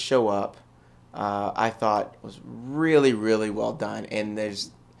wrapped the show up, I thought was really, really well done. And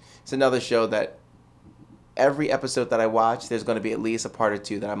it's another show that every episode that I watch, there's going to be at least a part or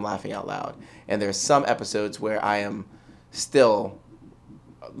two that I'm laughing out loud. And there's some episodes where I am still,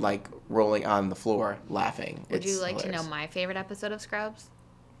 like, rolling on the floor laughing. Would you like to know my favorite episode of Scrubs?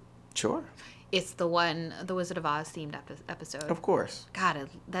 Sure. It's the Wizard of Oz themed episode. Of course. God,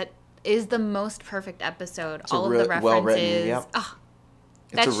 that is the most perfect episode. It's all of the references. Well written, yep. Oh,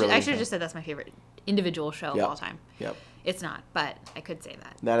 I should have just said that's my favorite individual show of all time. Yep. It's not, but I could say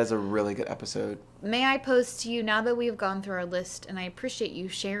that. That is a really good episode. May I pose to you, now that we've gone through our list, and I appreciate you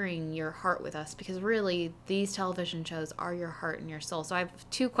sharing your heart with us, because really, these television shows are your heart and your soul. So I have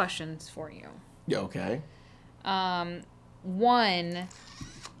 2 questions for you. Yeah, okay. One...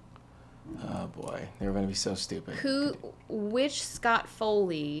 Oh, boy. They're going to be so stupid. Which Scott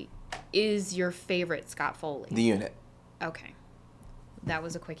Foley is your favorite Scott Foley? The Unit. Okay. That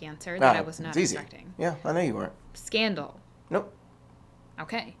was a quick answer that I was not easy. expecting. Yeah, I know you weren't. Scandal. Nope.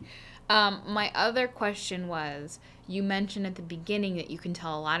 Okay. My other question was, you mentioned at the beginning that you can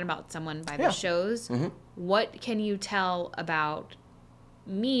tell a lot about someone by the shows. Mm-hmm. What can you tell about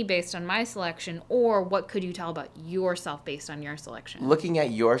me based on my selection, or what could you tell about yourself based on your selection? Looking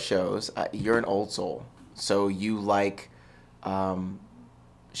at your shows, you're an old soul. So you like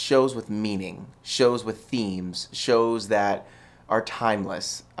shows with meaning, shows with themes, shows that are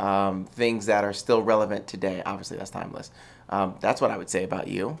timeless, things that are still relevant today. Obviously, that's timeless. That's what I would say about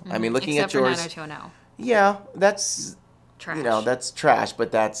you. I mean, looking Except at yours, for 90210. yeah, that's Trash. that's trash,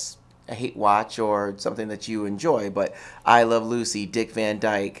 but that's a hate watch or something that you enjoy. But I Love Lucy, Dick Van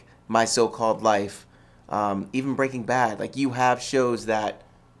Dyke, My So-Called Life, even Breaking Bad. Like, you have shows that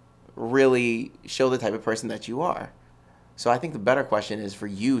really show the type of person that you are. So I think the better question is for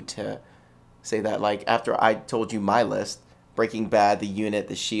you to say that, like, after I told you my list, Breaking Bad, The Unit,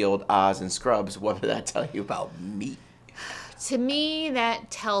 The Shield, Oz, and Scrubs, what did that tell you about me? To me,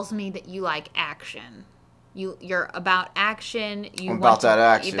 that tells me that you like action. You're about action. I'm about that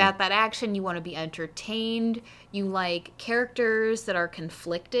action. About that action. You want to be entertained. You like characters that are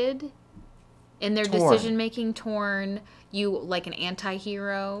conflicted in their Torn. decision-making, torn. You like an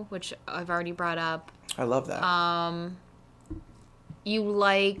anti-hero, which I've already brought up. I love that. You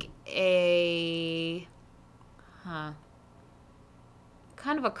like a... kind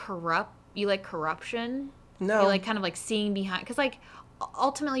of a corrupt... You like corruption? No. You like kind of like seeing behind... Because like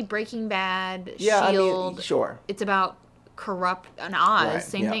ultimately Breaking Bad, Yeah, Shield... I mean, sure. It's about corrupt... An Oz, Right,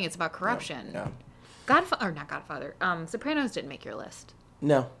 same yeah. thing. It's about corruption. Yeah. Not Godfather. Sopranos didn't make your list.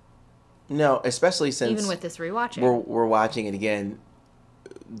 No. No, especially since Even with this rewatching. we're watching it again.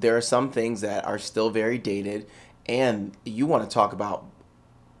 There are some things that are still very dated, and you want to talk about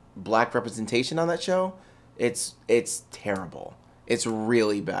black representation on that show. It's terrible. It's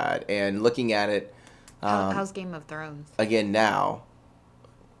really bad. And looking at it How's Game of Thrones? again now,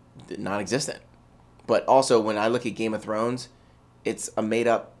 non-existent. But also when I look at Game of Thrones, it's a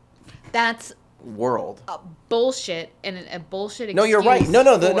made-up That's world. bullshit and a bullshit excuse. No, you're right. No.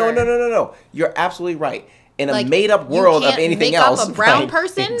 for- You're absolutely right. In a Like, made-up you world of can't anything make up else, a brown right,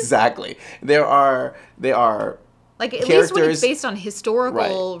 person? Exactly. There are Like, at least when characters- it's based on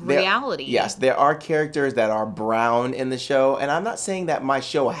historical There- reality. Yes, there are characters that are brown in the show, and I'm not saying that my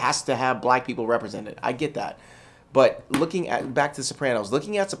show has to have black people represented. I get that. But back to Sopranos,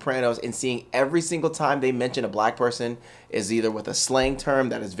 looking at Sopranos and seeing every single time they mention a black person is either with a slang term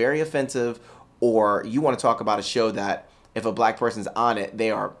that is very offensive, or you want to talk about a show that if a black person's on it,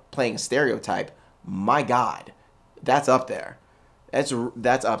 they are playing a stereotype. My God, that's up there.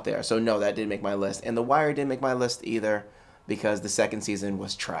 That's up there. So no, that didn't make my list. And The Wire didn't make my list either because the second season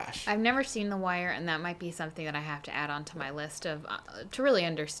was trash. I've never seen The Wire, and that might be something that I have to add onto my list of to really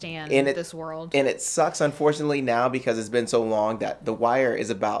understand this world. And it sucks, unfortunately, now because it's been so long that The Wire is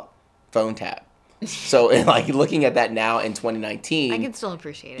about phone tap. So, like, looking at that now in 2019, I can still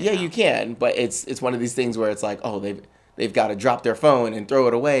appreciate it. yeah, now. you can, but it's one of these things where it's like, oh, they've got to drop their phone and throw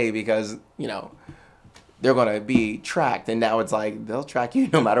it away because they're gonna be tracked, and now it's like they'll track you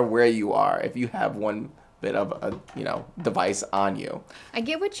no matter where you are if you have one bit of a device on you. I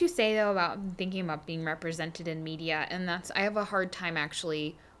get what you say though about thinking about being represented in media, and I have a hard time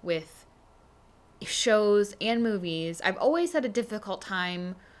actually with shows and movies. I've always had a difficult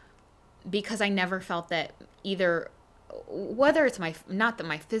time because I never felt that either, whether it's not that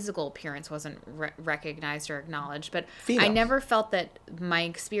my physical appearance wasn't recognized or acknowledged, but Females. I never felt that my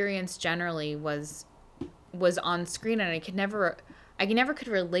experience generally was on screen, and I never could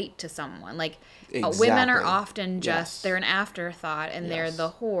relate to someone. Like, women are Exactly. often just, Yes. they're an afterthought, and they're Yes.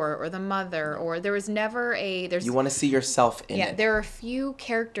 the whore or the mother, or there was never You want to see yourself in it. there are a few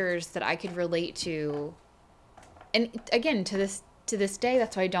characters that I could relate to. And again, to this day,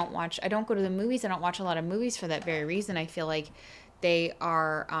 that's why I don't go to the movies. I don't watch a lot of movies for that very reason. I feel like they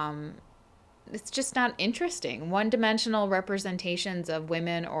are, it's just not interesting. One-dimensional representations of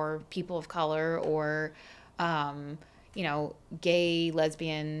women or people of color or, gay,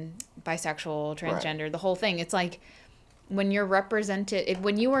 lesbian, bisexual, transgender, the whole thing. It's like when you're represented,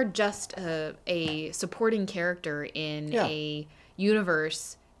 when you are just a supporting character in a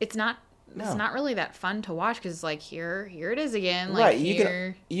universe, it's not really that fun to watch because it's like here it is again. Like, Right,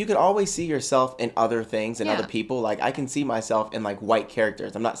 here, you can always see yourself in other things and Yeah. other people. Like, I can see myself in like white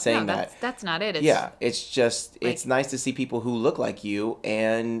characters. I'm not saying no, that. that's not it. It's just it's nice to see people who look like you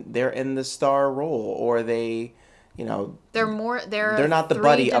and they're in the star role or they They're not the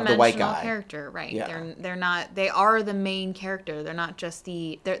buddy of the white three-dimensional guy. character, right? Yeah. They're not. They are the main character. They're not just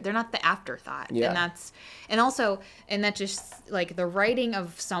they're not the afterthought. Yeah. And that just like the writing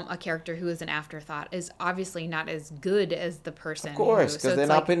of a character who is an afterthought is obviously not as good as the person. Of course, because they're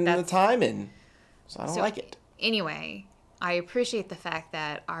not putting the time in. So I don't like it. Anyway, I appreciate the fact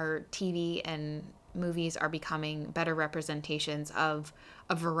that our TV and movies are becoming better representations of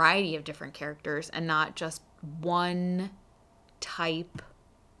a variety of different characters and not just one type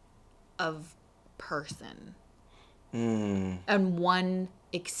of person and one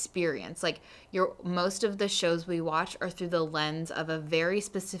experience. Like most of the shows we watch are through the lens of a very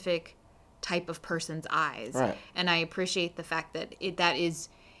specific type of person's eyes. Right. And I appreciate the fact that that is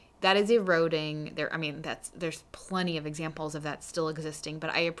eroding. There's plenty of examples of that still existing, but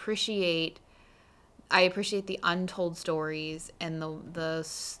I appreciate the untold stories and the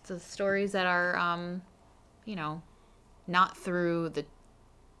stories that are not through the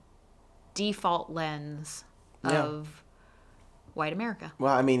default lens of white America.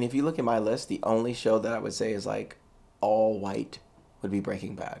 Well, I mean, if you look at my list, the only show that I would say is like all white would be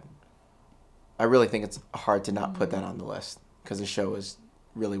Breaking Bad. I really think it's hard to not put that on the list because the show is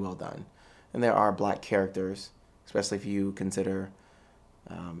really well done. And there are black characters, especially if you consider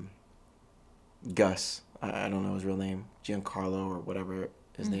Gus. I don't know his real name, Giancarlo or whatever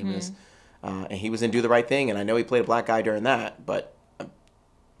his name is. And he was in Do the Right Thing, and I know he played a black guy during that, but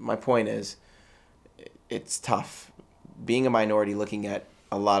my point is it's tough. Being a minority looking at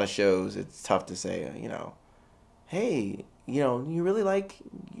a lot of shows, it's tough to say, hey, you really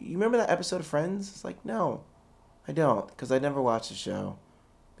you remember that episode of Friends? It's like, no, I don't, because I never watched the show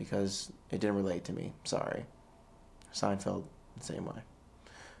because it didn't relate to me. Sorry. Seinfeld, the same way.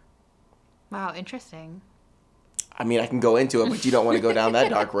 Wow, interesting. I mean, I can go into it, but you don't want to go down that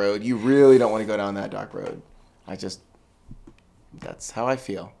dark road. You really don't want to go down that dark road. That's how I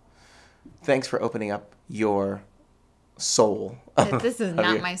feel. Thanks for opening up your soul. This is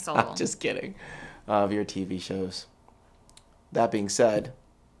not my soul. I'm just kidding. Of your TV shows. That being said,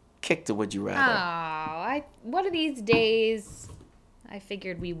 kick to Would You Rather. One of these days, I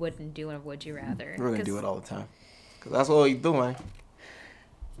figured we wouldn't do a Would You Rather. We're going to do it all the time. Because that's what we're doing.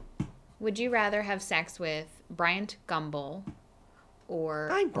 Would you rather have sex with Bryant Gumbel or...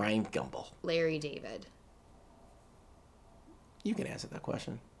 I'm Bryant Gumbel. Larry David? You can answer that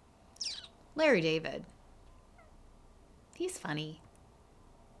question. Larry David. He's funny.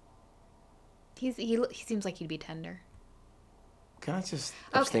 He seems like he'd be tender. Can I just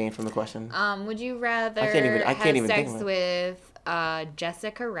abstain from the question? Would you rather I can't even sex think of with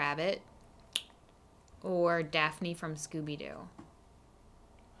Jessica Rabbit or Daphne from Scooby-Doo?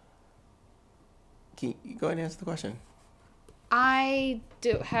 Can you go ahead and answer the question? I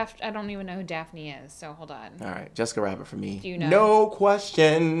don't even know who Daphne is, so hold on. All right, Jessica Rabbit for me. Do you know? No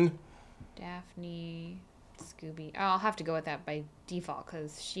question. Daphne, Scooby. Oh, I'll have to go with that by default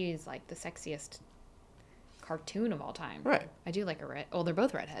because she's like the sexiest cartoon of all time. Right. I do like a red. Oh, they're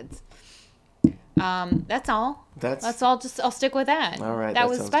both redheads. That's all. That's all. I'll stick with that. All right. That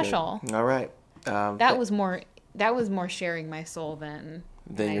was special. Good. All right. That was more sharing my soul than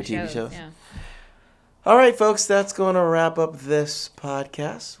your TV shows. Yeah. All right, folks, that's going to wrap up this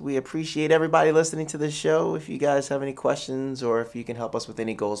podcast. We appreciate everybody listening to this show. If you guys have any questions or if you can help us with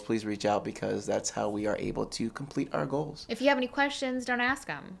any goals, please reach out because that's how we are able to complete our goals. If you have any questions, don't ask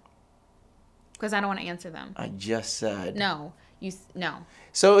them because I don't want to answer them. I just said. No.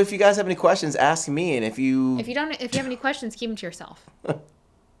 So if you guys have any questions, ask me. And if you have any questions, keep them to yourself.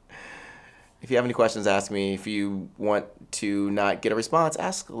 If you have any questions, ask me. If you want to not get a response,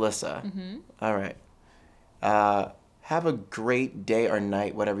 ask Alyssa. Mm-hmm. All right. Have a great day or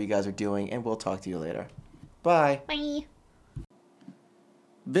night, whatever you guys are doing, and we'll talk to you later. Bye. Bye.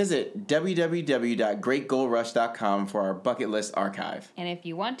 Visit www.greatgoalrush.com for our bucket list archive. And if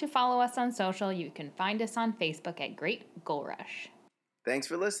you want to follow us on social, you can find us on Facebook at Great Goal Rush. Thanks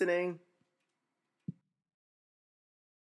for listening.